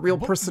see her real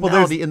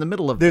personality in the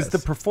middle of this.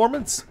 There's the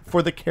performance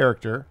for the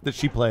character that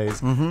she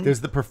plays. There's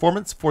the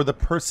performance for the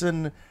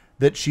person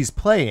that she's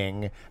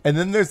playing, and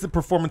then there's the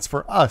performance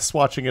for us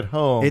watching at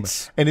home.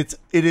 It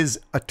is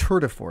a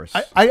tour de force.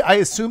 I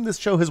assume this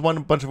show has won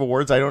a bunch of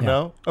awards. I don't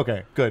know.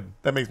 Okay, good.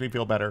 That makes me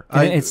feel better.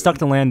 It stuck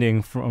the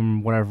landing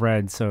from what I've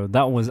read, so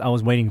I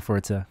was waiting for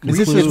it to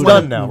conclude. Reese is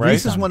done now, right?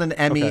 Reese has won an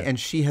Emmy, and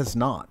she has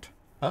not.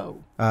 Oh.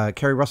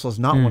 Kerry Russell has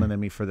not won an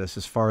Emmy for this,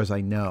 as far as I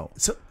know.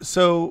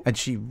 So and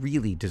she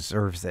really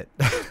deserves it.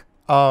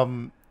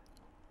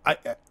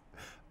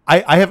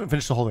 I haven't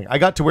finished the whole thing. I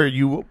got to where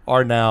you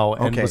are now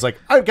and was like,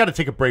 I've got to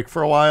take a break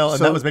for a while. And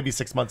that was maybe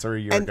 6 months or a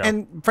year ago.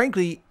 And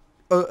frankly,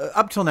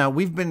 up till now,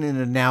 we've been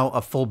in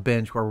a full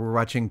binge where we're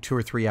watching 2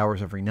 or 3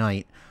 hours every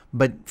night.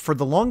 But for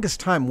the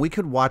longest time, we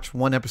could watch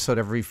one episode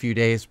every few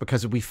days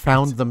because we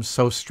found them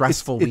so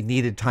stressful we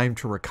needed time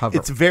to recover.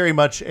 It's very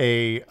much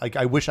I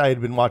wish I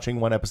had been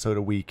watching one episode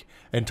a week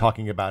and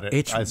talking about it.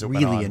 It's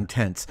really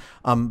intense.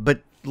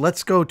 But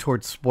let's go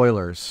towards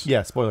spoilers.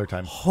 Yeah, spoiler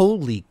time.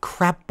 Holy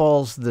crap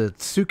balls, the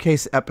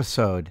Suitcase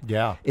episode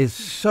is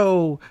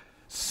so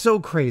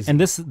crazy. And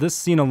this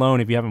scene alone,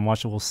 if you haven't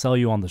watched it, will sell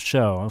you on the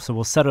show. So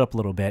we'll set it up a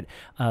little bit.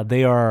 They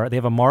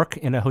have a mark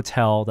in a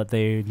hotel that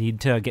they need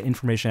to get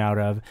information out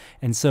of,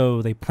 and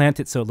so they plant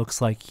it so it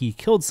looks like he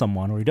killed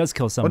someone, or he does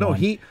kill someone. Oh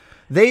no,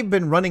 they've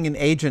been running an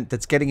agent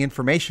that's getting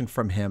information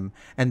from him,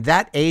 and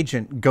that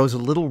agent goes a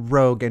little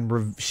rogue,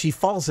 and she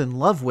falls in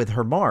love with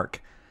her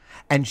mark.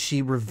 And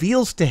she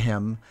reveals to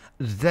him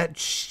that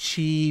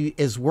she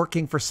is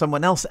working for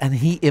someone else, and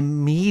he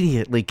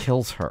immediately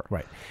kills her.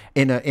 Right.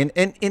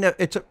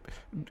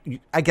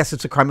 I guess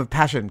it's a crime of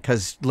passion,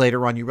 because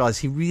later on you realize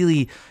he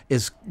really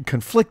is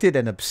conflicted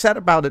and upset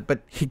about it, but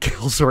he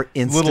kills her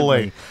instantly. Little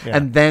late. Yeah.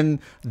 And then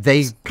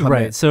they come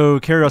in. So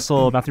Kerry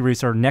Russell, Matthew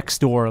Rhys are next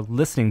door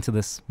listening to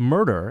this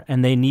murder,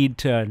 and they need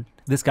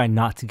this guy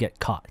not to get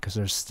caught because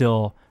they're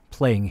still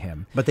playing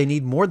him. But they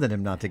need more than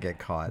him not to get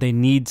caught. They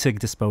need to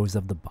dispose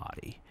of the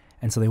body.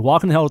 And so they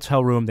walk in the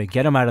hotel room, they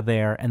get him out of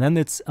there, and then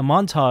it's a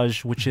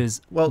montage, which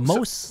is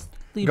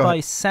mostly by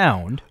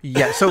sound.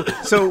 Yeah, so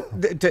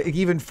to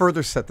even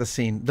further set the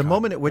scene, the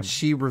moment at which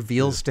she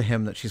reveals to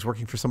him that she's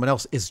working for someone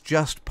else is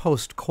just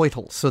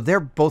post-coital. So they're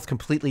both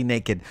completely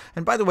naked.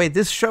 And by the way,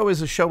 this show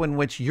is a show in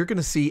which you're going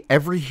to see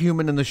every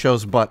human in the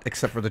show's butt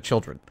except for the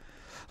children.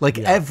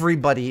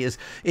 Everybody is...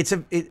 It's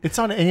on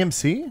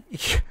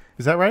AMC?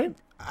 Is that right?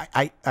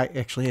 I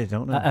actually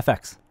don't know.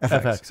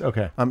 FX.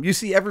 Okay. You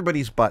see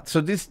everybody's butt.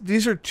 So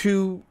these are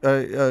two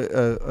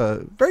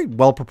very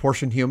well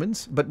proportioned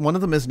humans, but one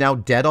of them is now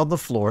dead on the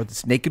floor.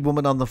 This naked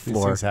woman on the floor.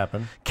 These things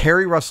happen.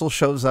 Kerry Russell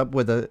shows up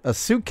with a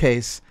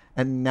suitcase,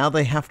 and now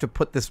they have to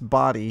put this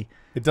body.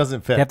 It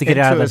doesn't fit. They have to get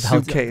it out of the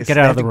suitcase. Get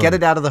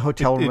it out of the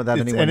hotel room without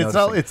anyone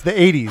noticing. It's the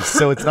 80s,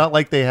 so it's not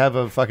like they have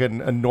a fucking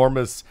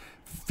enormous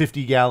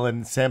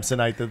 50-gallon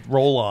Samsonite that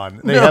roll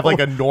on. They have like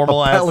a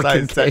normal ass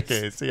size set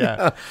case.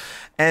 Yeah.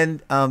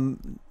 And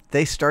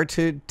they start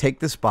to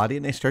take this body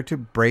and they start to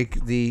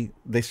break the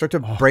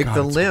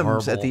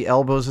limbs at the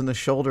elbows and the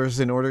shoulders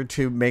in order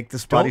to make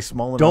this body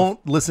small enough.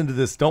 Don't listen to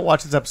this. Don't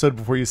watch this episode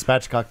before you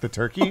spatchcock the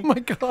turkey. Oh my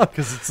God.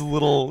 Because it's a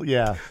little,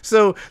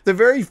 So the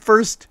very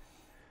first...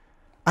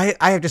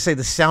 I have to say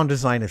the sound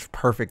design is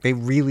perfect. They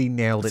really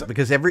nailed it,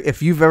 because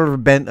if you've ever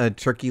bent a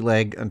turkey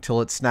leg until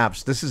it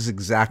snaps, this is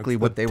exactly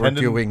what they were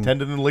doing.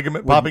 Tendon and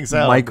ligament popping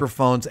sound.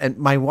 Microphones. And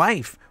my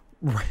wife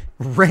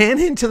ran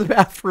into the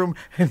bathroom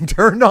and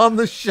turned on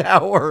the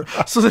shower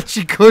so that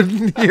she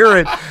couldn't hear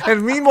it.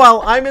 And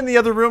meanwhile, I'm in the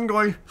other room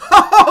going,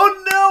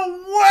 "Oh,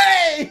 no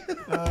way!"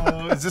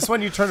 Is this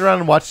one you turned around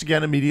and watched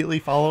again immediately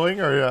following,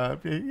 or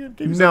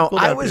no?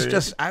 I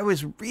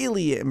was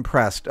really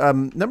impressed.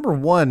 Number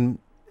one,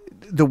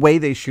 the way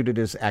they shoot it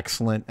is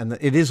excellent, and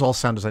it is all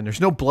sound design.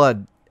 There's no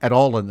blood at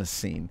all in this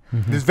scene.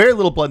 Mm-hmm. There's very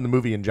little blood in the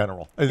movie in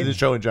general, in the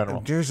show in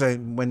general. There's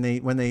when he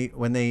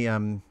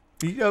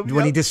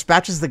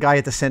dispatches the guy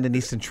at the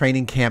Sandinistan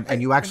training camp,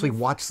 and you actually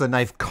watch the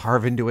knife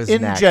carve into his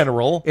neck. In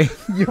general,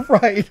 you're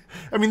right.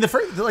 I mean,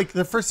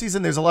 the first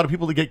season, there's a lot of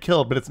people that get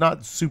killed, but it's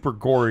not super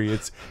gory.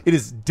 It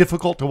is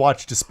difficult to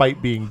watch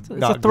despite being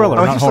not a thriller,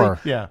 gory. not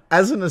horror.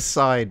 As an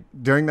aside,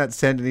 during that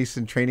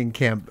Sandinistan training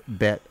camp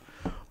bit.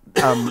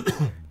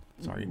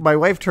 Sorry. My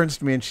wife turns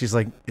to me and she's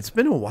like, "It's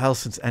been a while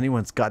since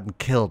anyone's gotten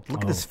killed.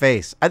 Look at his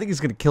face. I think he's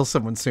going to kill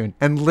someone soon."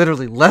 And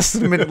literally less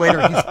than a minute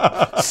later,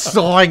 he's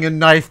sawing a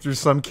knife through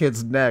some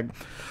kid's neck.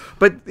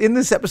 But in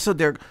this episode,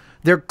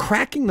 they're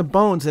cracking the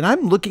bones, and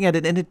I'm looking at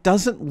it, and it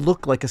doesn't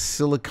look like a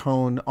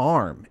silicone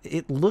arm.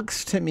 It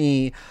looks to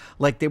me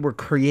like they were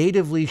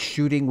creatively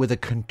shooting with a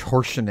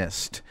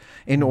contortionist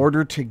in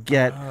order to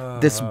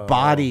get this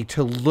body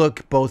to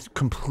look both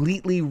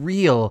completely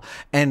real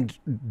and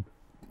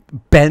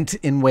bent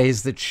in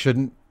ways that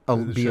shouldn't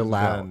be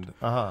allowed.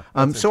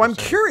 Uh-huh. So I'm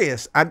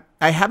curious. I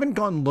haven't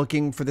gone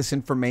looking for this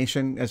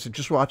information, as I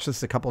just watched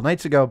this a couple of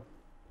nights ago.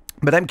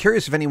 But I'm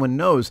curious if anyone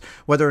knows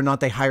whether or not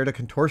they hired a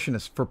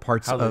contortionist for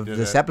parts of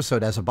this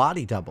episode as a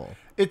body double.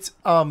 It's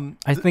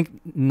I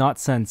think not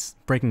since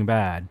Breaking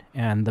Bad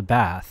and The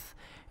Bath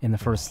in the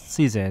first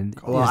season.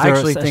 Well, I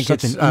actually think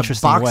it's an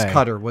interesting Box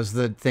Cutter was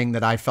the thing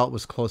that I felt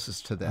was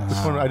closest to this.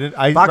 This one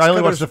I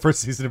only watched the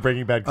first season of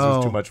Breaking Bad because it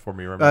was too much for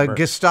me. Remember,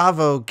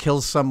 Gustavo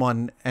kills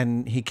someone,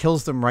 and he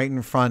kills them right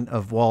in front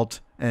of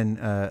Walt and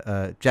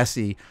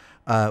Jesse.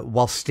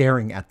 While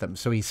staring at them.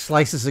 So he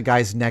slices a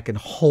guy's neck and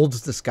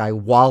holds this guy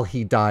while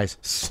he dies,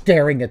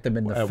 staring at them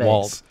in the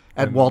face.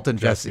 At Walt and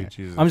Jesse.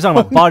 I'm just talking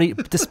about body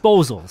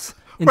disposals.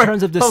 In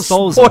terms of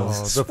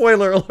disposals.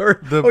 Spoiler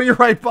alert. You're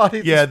right,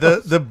 body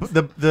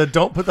disposals. The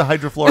don't put the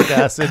hydrofluoric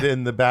acid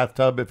in the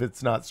bathtub if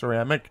it's not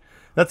ceramic.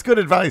 That's good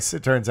advice,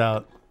 it turns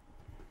out.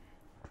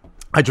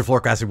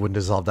 Hydrofluoric acid wouldn't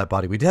dissolve that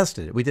body. We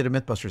tested it. We did a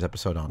Mythbusters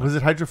episode on it. Was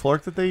it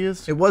hydrofluoric that they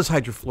used? It was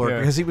hydrofluoric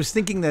because he was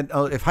thinking that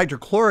if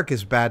hydrochloric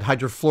is bad,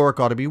 hydrofluoric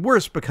ought to be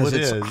worse because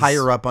it's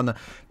higher up on the...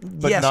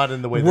 But not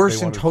in the way that worse they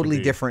in want totally it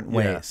to be. different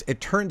ways.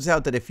 It turns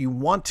out that if you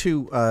want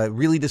to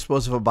really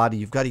dispose of a body,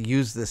 you've got to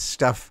use this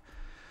stuff.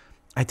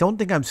 I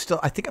think I'm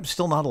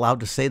still not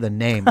allowed to say the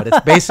name, but it's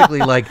basically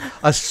like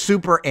a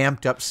super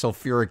amped up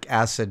sulfuric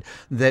acid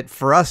that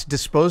for us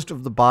disposed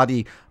of the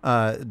body,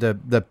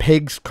 the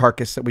pig's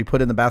carcass that we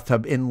put in the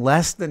bathtub in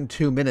less than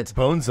 2 minutes.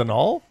 Bones and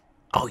all?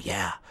 Oh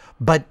yeah.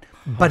 But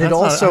it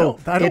also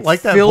I don't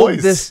like that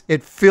voice.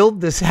 It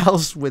filled this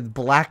house with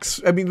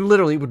blacks. I mean,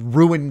 literally, it would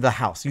ruin the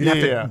house. You'd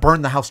have to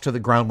burn the house to the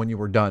ground when you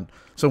were done.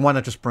 So why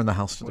not just burn the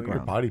house to the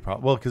ground? Body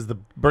problem. Well, because the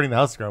burning the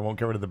house to the ground won't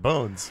get rid of the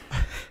bones.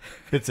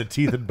 It's a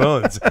teeth and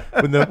bones.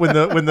 When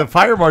the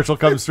fire marshal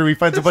comes through, he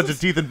finds a bunch of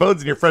teeth and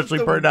bones in your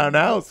freshly burned down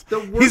house.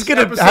 He's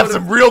gonna have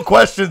some real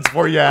questions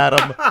for you,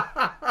 Adam.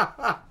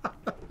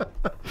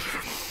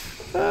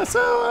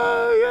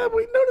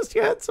 We noticed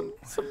you had some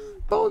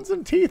bones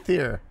and teeth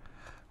here.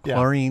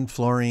 Chlorine,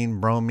 fluorine,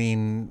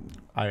 bromine,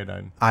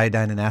 iodine,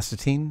 and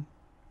acetine.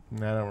 I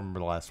don't remember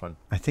the last one.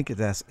 I think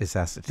it's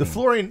acetine. The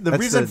fluorine. The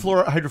reason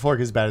hydrofluoric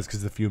is bad is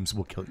because the fumes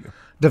will kill you.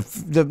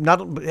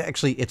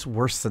 Actually, it's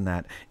worse than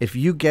that. If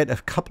you get a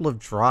couple of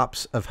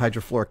drops of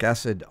hydrofluoric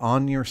acid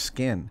on your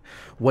skin,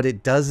 what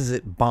it does is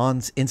it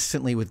bonds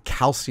instantly with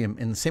calcium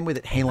in the same way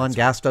that halon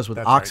gas does with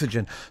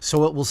oxygen. Right.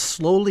 So it will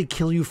slowly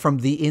kill you from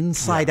the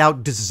inside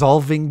out,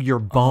 dissolving your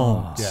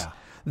bones. Yeah.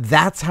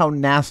 That's how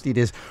nasty it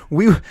is.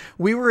 We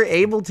were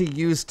able to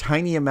use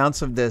tiny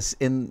amounts of this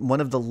in one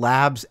of the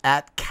labs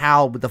at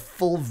Cal with a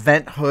full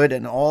vent hood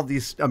and all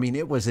these. I mean,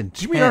 it was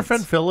intense. Did you meet our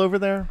friend Phil over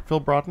there? Phil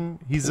Broughton.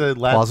 He's a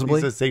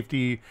He's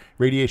a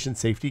radiation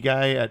safety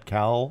guy at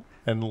Cal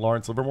and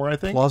Lawrence Livermore, I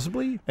think.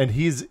 Plausibly. And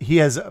he used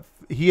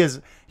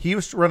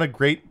to run a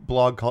great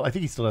blog called, I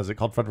think he still does it,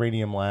 called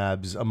Fudranium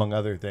Labs, among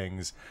other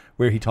things,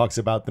 where he talks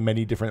about the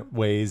many different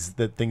ways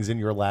that things in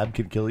your lab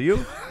can kill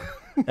you.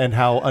 And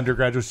how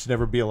undergraduates should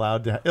never be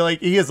allowed to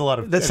he has a lot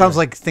of that sounds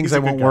like things I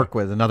won't work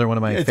with. Another one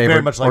of my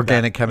favorite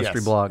organic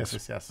chemistry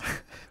blogs. Yes.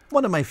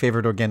 One of my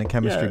favorite organic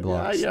chemistry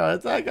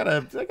blogs. I got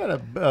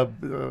a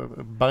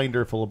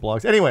binder full of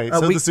blogs. Anyway,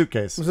 the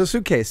suitcase. It was a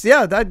suitcase.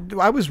 Yeah,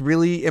 I was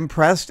really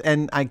impressed,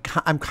 and I'm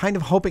kind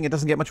of hoping it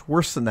doesn't get much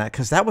worse than that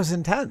because that was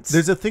intense.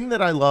 There's a thing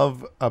that I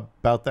love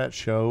about that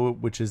show,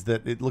 which is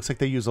that it looks like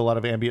they use a lot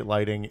of ambient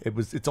lighting.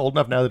 It's old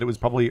enough now that it was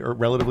probably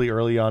relatively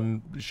early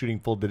on shooting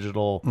full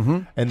digital,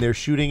 and they're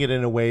shooting it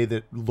in a way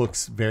that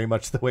looks very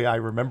much the way I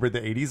remember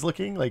the 80s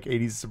looking, like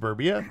 80s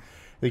suburbia.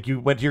 Like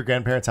you went to your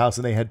grandparents' house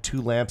and they had 2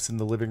 lamps in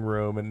the living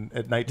room, and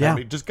at nighttime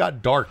it just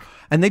got dark.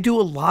 And they do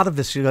a lot of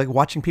this. You're like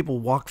watching people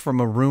walk from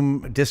a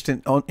room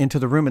distant into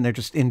the room, and they're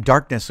just in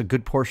darkness a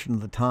good portion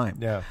of the time.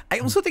 Yeah. I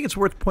also think it's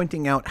worth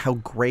pointing out how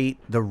great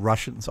the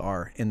Russians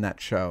are in that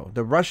show.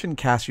 The Russian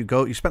cast,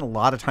 you spend a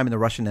lot of time in the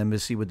Russian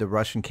embassy with the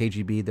Russian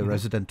KGB, the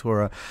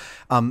Residentura.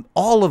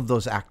 All of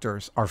those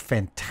actors are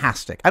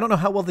fantastic. I don't know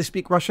how well they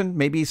speak Russian.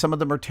 Maybe some of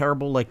them are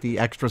terrible, like the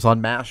extras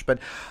on MASH, but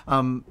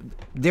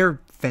they're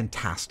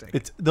fantastic.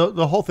 It's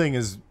the whole thing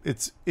is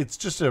it's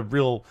just a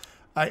real.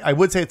 I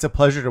would say it's a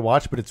pleasure to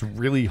watch, but it's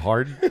really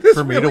hard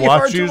for me to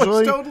watch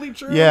usually. It's totally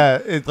true. Yeah,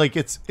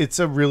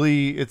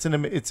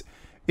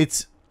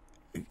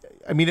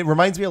 I mean, it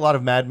reminds me a lot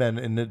of Mad Men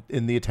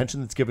in the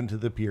attention that's given to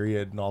the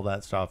period and all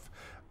that stuff.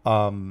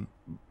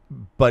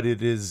 But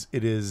it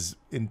is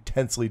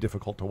intensely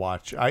difficult to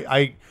watch.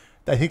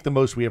 I think the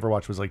most we ever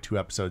watched was like 2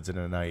 episodes in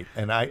a night,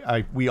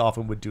 and we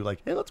often would do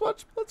like, hey, let's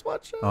watch.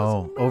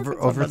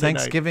 Over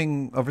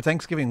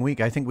Thanksgiving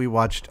week, I think we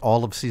watched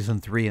all of season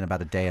 3 in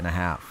about a day and a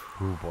half.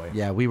 Oh boy,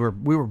 yeah, we were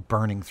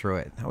burning through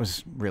it. That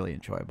was really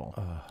enjoyable.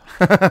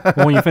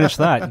 Well, when you finish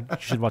that, you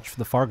should watch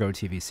the Fargo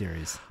TV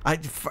series.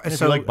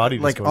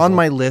 On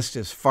my list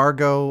is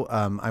Fargo.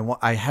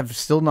 I have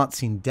still not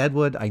seen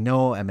Deadwood. I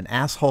know I'm an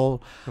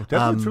asshole.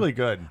 Deadwood's really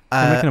good.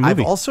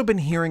 I've also been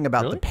hearing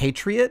about The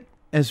Patriot.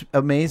 Is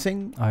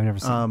amazing. I've never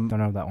seen. Don't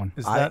know that one.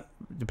 Is that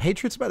The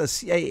Patriot's about a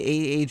CIA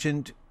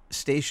agent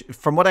station?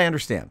 From what I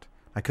understand,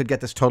 I could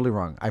get this totally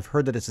wrong. I've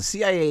heard that it's a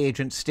CIA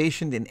agent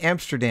stationed in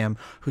Amsterdam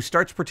who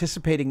starts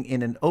participating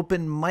in an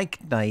open mic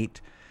night,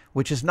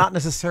 which is not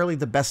necessarily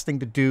the best thing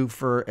to do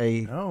for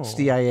a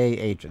CIA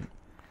agent.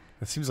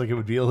 It seems like it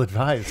would be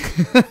ill-advised.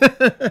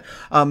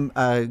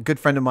 A good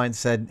friend of mine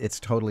said it's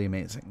totally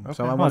amazing. Okay.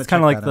 So I Well, want it's to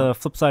kind of like out. the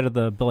flip side of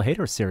the Bill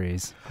Hader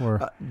series.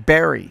 Or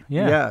Barry.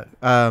 Yeah.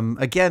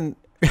 Again,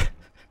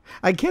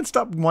 I can't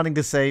stop wanting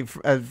to say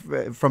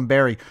from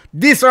Barry,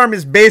 this arm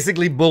is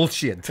basically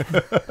bullshit. We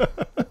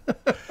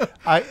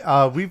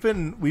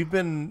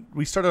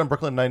started on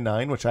Brooklyn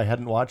Nine-Nine, which I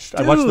hadn't watched.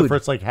 I watched the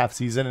first half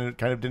season, and it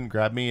kind of didn't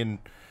grab me. And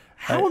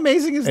How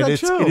amazing is that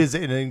show? It is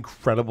an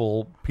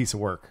incredible piece of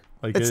work.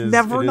 It's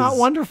never not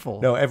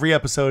wonderful. No, every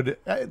episode,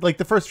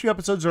 the first few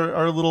episodes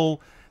are a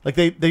little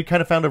they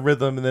kind of found a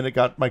rhythm, and then it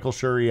got Michael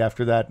Shurey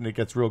after that, and it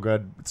gets real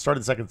good. It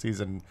started the second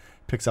season,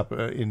 picks up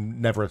and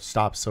never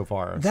stops so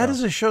far. That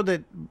is a show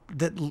that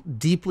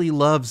deeply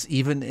loves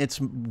even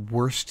its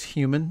worst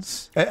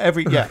humans.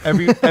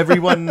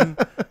 Everyone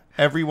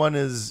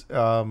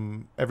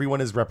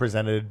is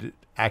represented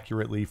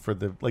accurately for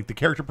the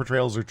character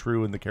portrayals are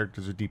true, and the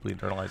characters are deeply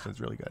internalized, and it's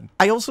really good.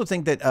 I also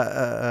think that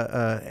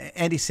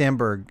Andy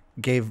Samberg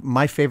gave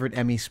my favorite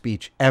Emmy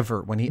speech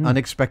ever when he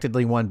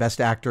unexpectedly won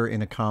Best Actor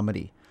in a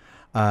Comedy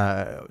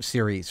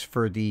series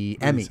for the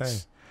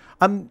Emmys.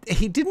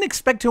 He didn't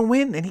expect to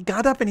win, and he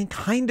got up and he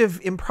kind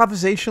of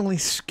improvisationally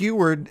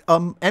skewered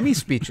Emmy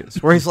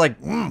speeches, where he's like,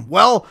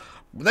 "Well,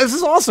 this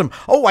is awesome.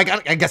 Oh, I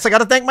guess I got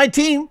to thank my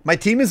team. My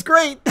team is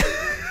great."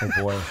 Oh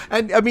boy!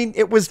 And I mean,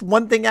 it was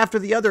one thing after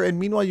the other, and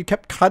meanwhile, you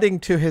kept cutting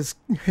to his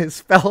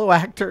fellow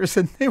actors,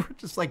 and they were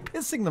just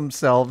pissing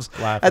themselves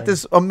Laughing. at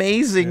this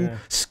amazing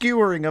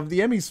skewering of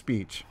the Emmy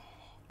speech.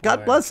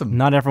 God bless them.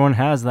 not everyone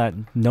has that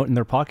note in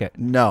their pocket.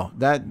 No,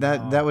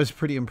 that was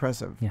pretty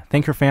impressive. Yeah,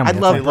 thank your family. I'd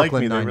That's love They it. like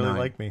Brooklyn me. They really Nine-Nine.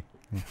 like me.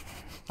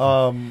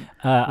 I have you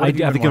have to been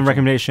give a watching?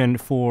 recommendation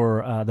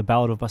for The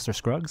Ballad of Buster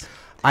Scruggs.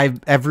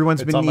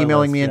 Everyone's It's been on my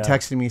emailing list, me and yeah.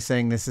 texting me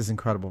saying this is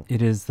incredible,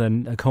 It is the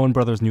Coen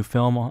Brothers' new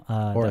film. or a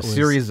that was-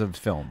 series of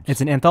films.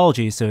 It's an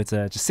anthology, so it's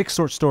just 6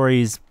 short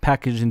stories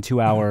packaged in 2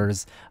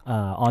 hours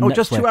on Netflix.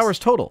 Just 2 hours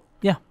total.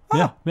 Yeah,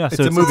 yeah. It's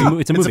So a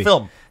movie. It's a It's movie. a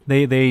film.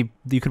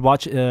 You could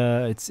watch.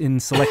 It's in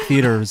select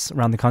theaters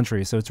around the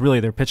country, so it's really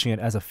they're pitching it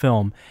as a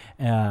film,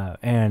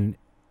 and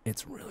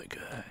it's really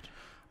good.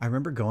 I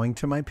remember going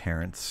to my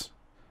parents.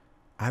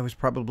 I was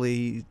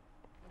probably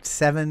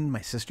 7.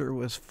 My sister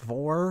was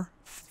 4,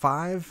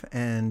 5,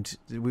 and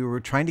we were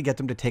trying to get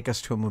them to take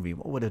us to a movie.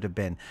 What would it have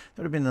been? It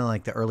would have been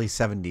in the early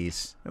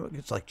 70s.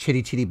 It's like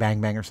Chitty Chitty Bang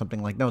Bang or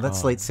something like. No,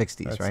 that's late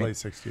 60s, That's right? late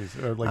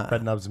 60s, or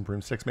Bed Knobs and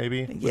Broomsticks,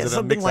 maybe. Yeah, Was it a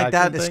something mixed like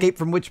that. action thing? Escape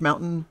from Witch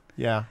Mountain.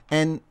 Yeah.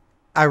 And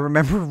I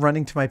remember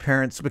running to my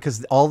parents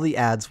because all the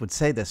ads would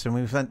say this, and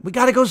we went, "We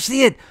got to go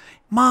see it,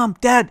 Mom,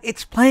 Dad.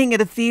 It's playing at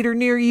a theater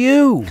near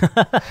you."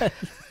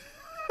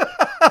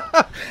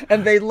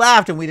 And they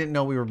laughed, and we didn't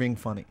know we were being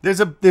funny. There's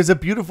a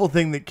beautiful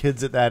thing that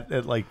kids that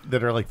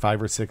are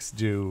 5 or 6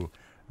 do,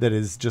 that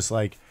is just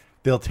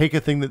they'll take a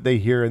thing that they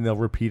hear and they'll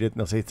repeat it, and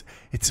they'll say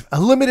it's a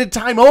limited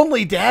time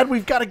only, Dad.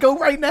 We've got to go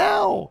right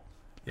now.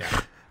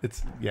 Yeah.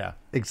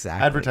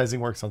 Exactly. Advertising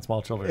works on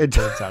small children. It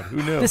turns out. Who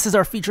knew? This is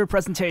our feature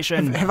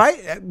presentation. Have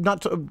I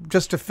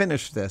just to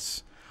finish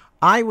this?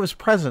 I was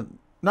present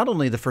not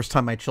only the first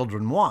time my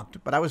children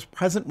walked, but I was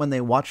present when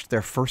they watched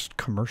their first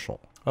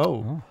commercial.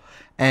 Oh.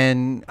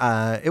 And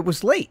it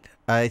was late.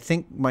 I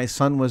think my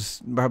son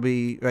was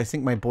probably. I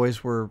think my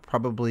boys were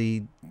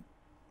probably.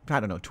 I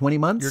don't know, 20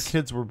 months. Your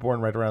kids were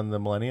born right around the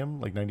millennium,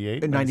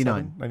 98?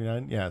 99.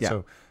 99? Yeah.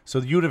 Yeah. So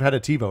you would have had a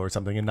TiVo or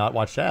something and not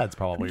watched ads,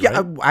 probably,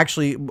 Yeah, right?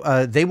 actually,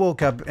 they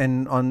woke up,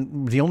 and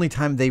on the only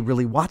time they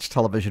really watched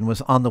television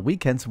was on the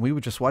weekends, and we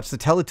would just watch the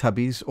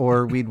Teletubbies,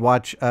 or we'd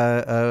watch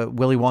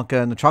Willy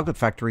Wonka and the Chocolate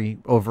Factory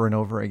over and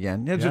over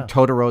again. You know, Yeah.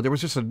 Totoro. There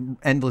was just an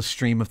endless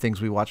stream of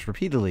things we watched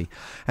repeatedly.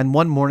 And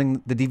one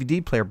morning, the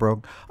DVD player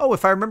broke. Oh,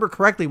 if I remember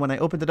correctly, when I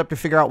opened it up to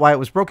figure out why it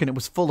was broken, it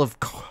was full of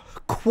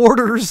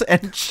quarters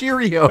and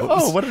Cheerios.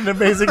 Oh, what an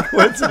amazing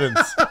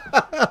coincidence.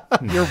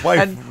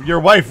 Your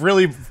wife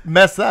really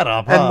messed that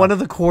up, huh? And one of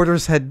the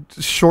quarters had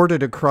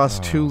shorted across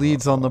 2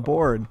 leads on the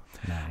board.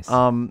 Nice.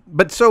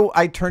 But so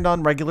I turned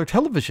on regular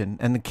television,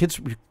 and the kids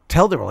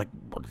they were like,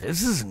 well,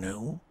 this is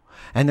new.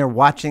 And they're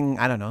watching,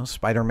 I don't know,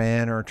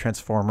 Spider-Man or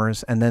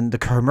Transformers. And then the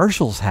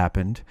commercials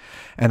happened.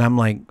 And I'm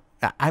like,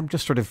 I'm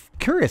just sort of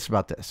curious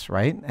about this,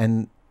 right?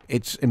 And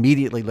it's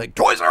immediately like,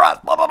 Toys R Us,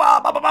 blah, blah, blah,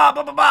 blah, blah,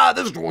 blah, blah, blah.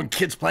 This is when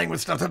kids playing with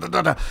stuff, da, da,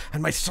 da, da.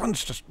 And my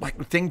son's just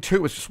like, thing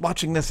two is just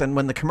watching this. And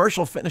when the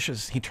commercial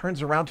finishes, he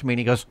turns around to me and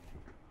he goes,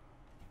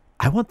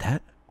 I want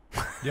that.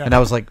 Yeah. And I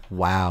was like,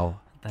 wow,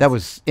 that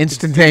was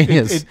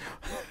instantaneous.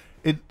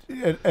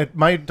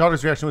 My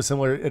daughter's reaction was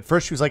similar. At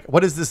first, she was like,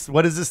 "What is this?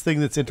 What is this thing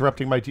that's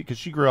interrupting my?" Because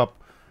she grew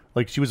up,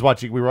 we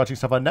were watching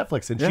stuff on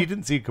Netflix, and Yeah. she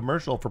didn't see a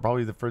commercial for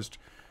probably the first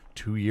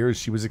 2 years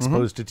she was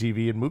exposed to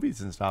TV and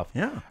movies and stuff.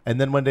 Yeah. And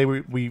then one day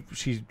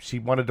she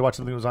wanted to watch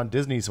something that was on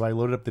Disney, so I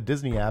loaded up the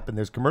Disney app, and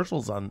there's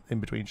commercials on in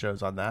between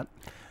shows on that.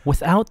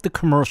 Without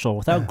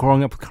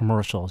growing up with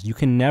commercials, you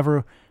can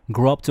never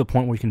grow up to a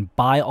point where you can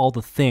buy all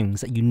the things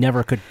that you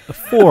never could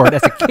afford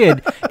as a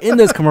kid in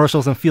those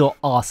commercials and feel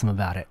awesome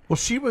about it. Well,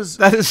 she was.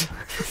 That is.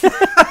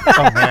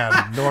 Oh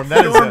man, Norm,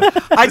 that is.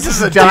 I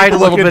just died a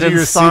little bit your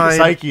inside.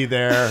 psyche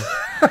there.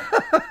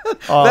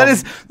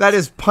 That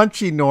is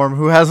punchy Norm,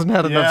 who hasn't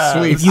had enough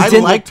sleep. If you I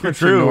didn't- like True.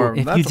 punchy Norm.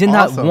 If That's you did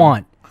awesome. not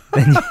want,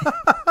 then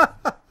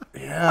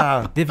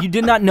Yeah, if you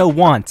did not know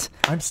want,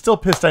 I'm still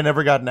pissed. I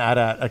never got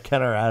a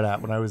Kenner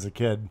AT-AT when I was a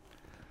kid.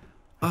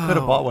 I could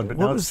have bought one, but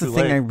What now was it's the too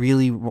thing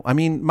late. I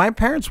mean, my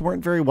parents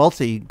weren't very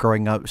wealthy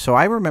growing up, so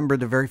I remember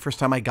the very first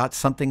time I got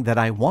something that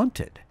I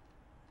wanted.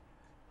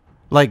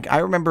 Like, I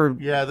remember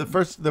Yeah,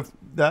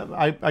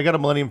 I got a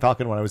Millennium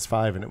Falcon when I was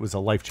 5, and it was a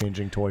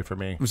life-changing toy for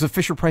me. it was a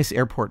Fisher-Price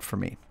Airport for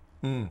me.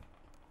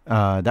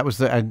 That was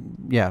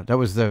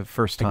the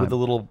first time. With the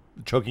little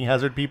choking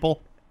hazard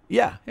people.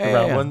 yeah,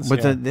 round ones,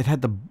 With yeah. it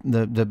had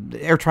the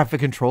air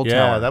traffic control Yeah,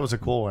 tower. that was a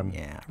cool one.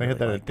 Yeah, I had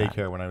that really at like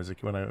daycare when I was a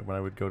kid, when I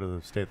would go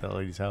to stay at that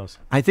lady's house.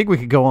 I think we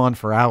could go on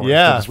for hours.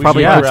 Yeah, It's we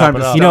probably should a wrap good time it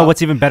to up. stop. you know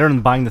what's even better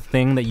than buying the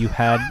thing that you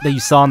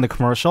saw in the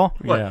commercial?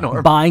 What, Yeah.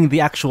 Norm? Buying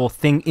the actual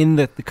thing in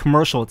the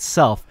commercial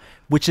itself,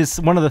 which is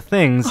one of the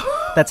things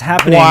that's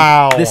happening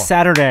Wow. this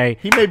Saturday.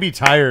 He may be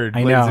tired, I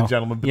ladies know. and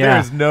gentlemen, but Yeah. there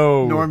is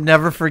no... Norm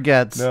never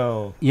forgets.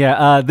 No.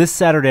 Yeah, this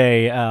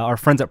Saturday, our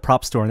friends at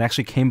Prop Store, and they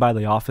actually came by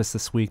the office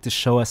this week to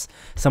show us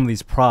some of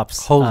these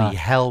props. Holy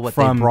hell, what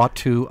they from- brought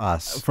to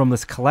us. from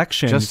this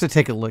collection. Just to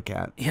take a look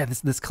at. Yeah,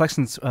 this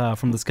collection's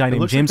from this guy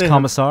named looks like James they have-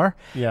 Commissar.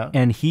 Yeah.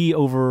 And he,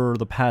 over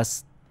the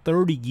past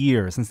 30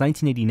 years, since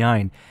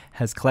 1989,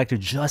 has collected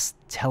just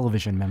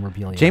television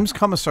memorabilia. James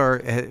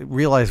Commissar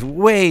realized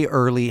way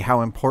early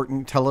how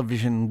important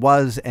television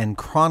was and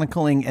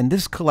chronicling, and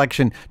this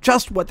collection,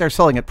 just what they're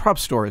selling at Prop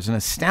Store, is an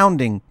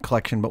astounding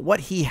collection, but what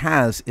he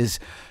has is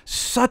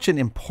such an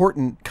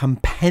important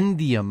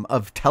compendium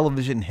of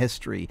television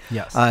history.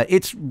 Yes.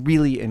 It's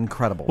really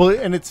incredible. Well,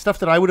 and it's stuff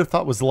that I would have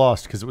thought was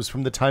lost because it was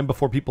from the time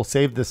before people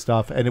saved this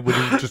stuff, and it would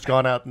have just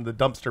gone out in the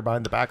dumpster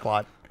behind the back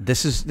lot.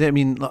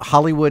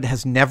 Hollywood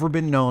has never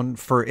been known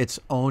for its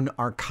own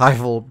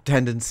archival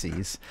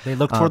tendencies. They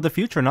look toward the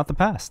future, not the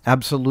past.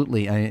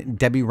 Absolutely.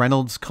 Debbie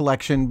Reynolds'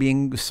 collection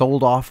being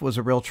sold off was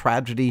a real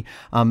tragedy.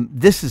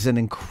 This is an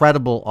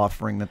incredible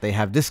offering that they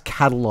have. This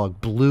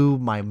catalog blew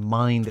my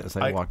mind as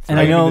I walked through. And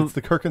I know- it's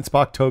the Kirk and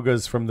Spock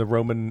togas from the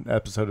Roman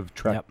episode of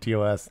Trek Yep.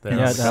 TOS. There.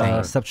 Yeah,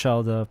 insane.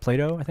 stepchild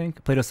Plato, I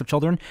think. Plato's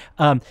stepchildren.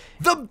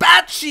 The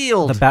Bat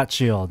Shield! The Bat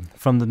Shield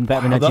from the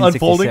Batman the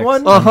 1966. unfolding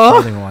one? The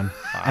unfolding one.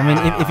 I mean,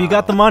 if you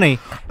got the money,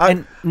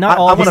 and not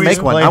all I want to his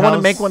make one. I want to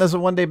Playhouse. make one as a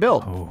one-day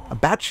build. A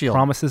Bat Shield.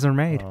 promises are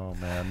made. Oh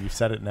man, you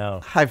said it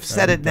now. I've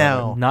said it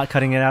now. Not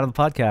cutting it out of the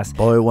podcast.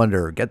 Boy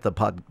Wonder, get the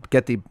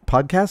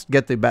podcast,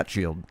 get the Bat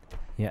Shield.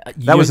 Yeah,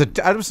 That was I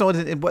don't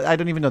know. I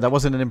don't even know. That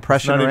wasn't an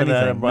impression Not or even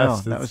anything. that No,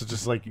 West. that It's was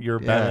just like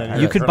your Yeah.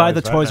 Batman. You could buy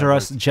the Batman Toys R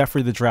Us voice.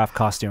 Jeffrey the Giraffe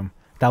costume.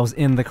 That was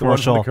in the The one from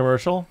commercial. the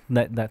commercial.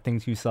 That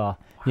thing you saw.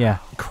 Yeah.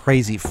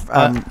 crazy.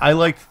 I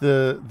liked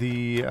the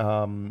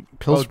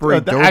Pillsbury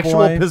the actual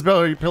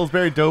Doughboy.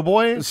 Pillsbury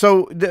Doughboy.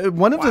 So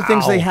one of the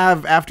things they Wow.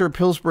 have after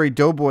Pillsbury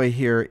Doughboy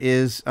here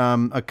is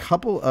a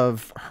couple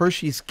of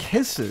Hershey's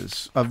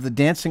Kisses, of the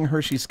dancing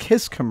Hershey's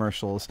Kiss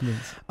commercials. And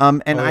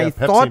Oh, yeah, I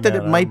Pepsi thought that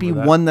Man, it I might be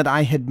remember that. one that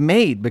I had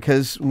made,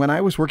 because when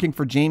I was working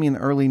for Jamie in the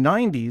early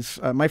 90s,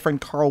 my friend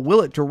Carl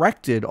Willett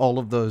directed all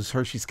of those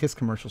Hershey's Kiss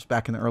commercials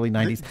back in the early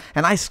 90s,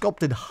 and I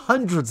sculpted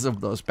hundreds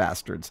of those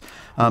bastards.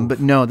 But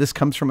no, this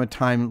comes from a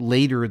time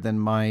later than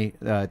my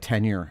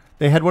tenure.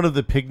 They had one of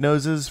the pig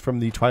noses from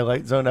the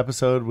Twilight Zone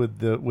episode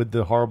with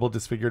the horrible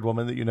disfigured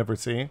woman that you never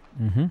see.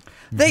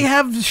 They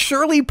have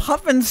Shirley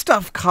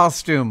Puffinstuff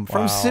costume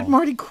from Wow. Sid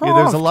Marty Krofft. Yeah,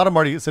 there's a lot of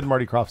Sid and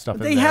Marty Krofft stuff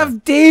in They there.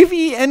 have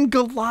Davy and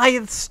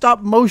Goliath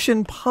stop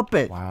motion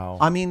puppet. Wow.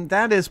 I mean,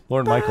 that is.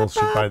 Lorne Michaels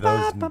should buy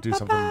those and do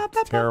something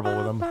terrible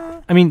with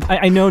them. I mean,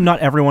 I know not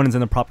everyone is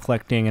in the prop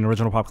collecting and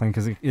original prop collecting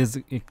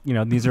because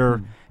these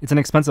are it's an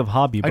expensive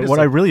hobby. But just what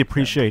I like- really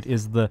appreciate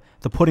is the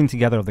putting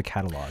together of the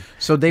catalog.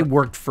 So they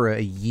worked for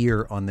a year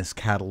on this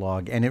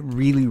catalog, and it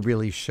really,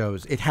 really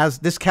shows.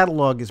 This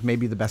catalog is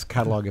maybe the best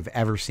catalog I've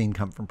ever seen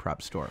come from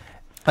Prop Store.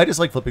 I just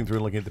like flipping through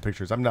and looking at the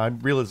pictures.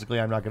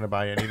 Realistically, I'm not going to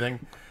buy anything,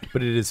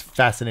 but it is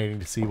fascinating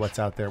to see what's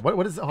out there.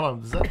 What is? Hold on,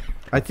 is that?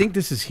 I think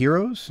this is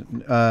Heroes.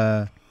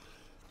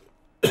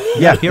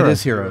 Yeah, it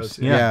is Heroes.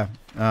 Yeah.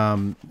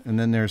 And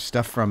then there's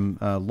stuff from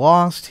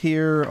Lost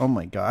here. Oh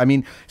my god! I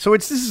mean, so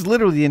this is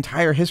literally the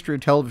entire history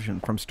of television,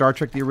 from Star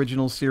Trek the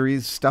original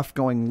series, stuff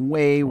going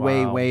way,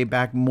 way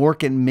back.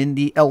 Mork and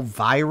Mindy,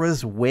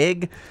 Elvira's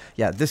wig.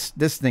 Yeah, this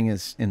thing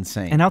is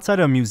insane. And outside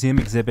of museum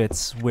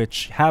exhibits,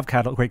 which have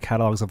great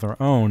catalogs of their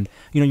own,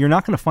 you're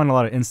not going to find a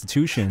lot of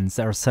institutions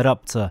that are set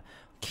up to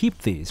keep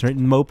these, right?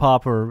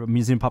 Mopop or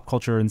Museum of Pop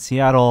Culture in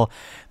Seattle,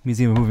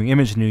 Museum of Moving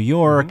Image in New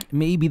York,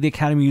 maybe the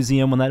Academy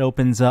Museum when that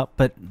opens up,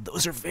 but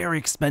those are very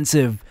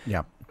expensive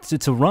Yeah.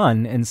 to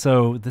run, and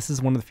so this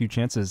is one of the few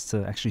chances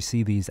to actually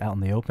see these out in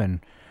the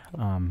open,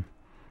 and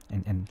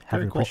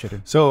have it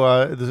appreciated.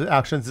 So the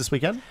auctions this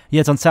weekend?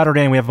 Yeah, it's on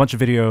Saturday, and we have a bunch of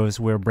videos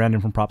where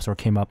Brandon from Prop Store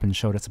came up and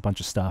showed us a bunch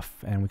of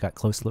stuff, and we got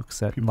close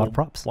looks at a lot of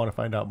props. Want to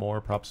find out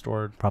more?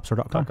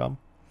 PropStore.com.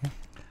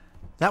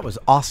 That was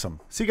awesome.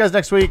 See you guys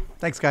next week.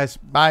 Thanks, guys.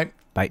 Bye.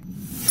 Bye.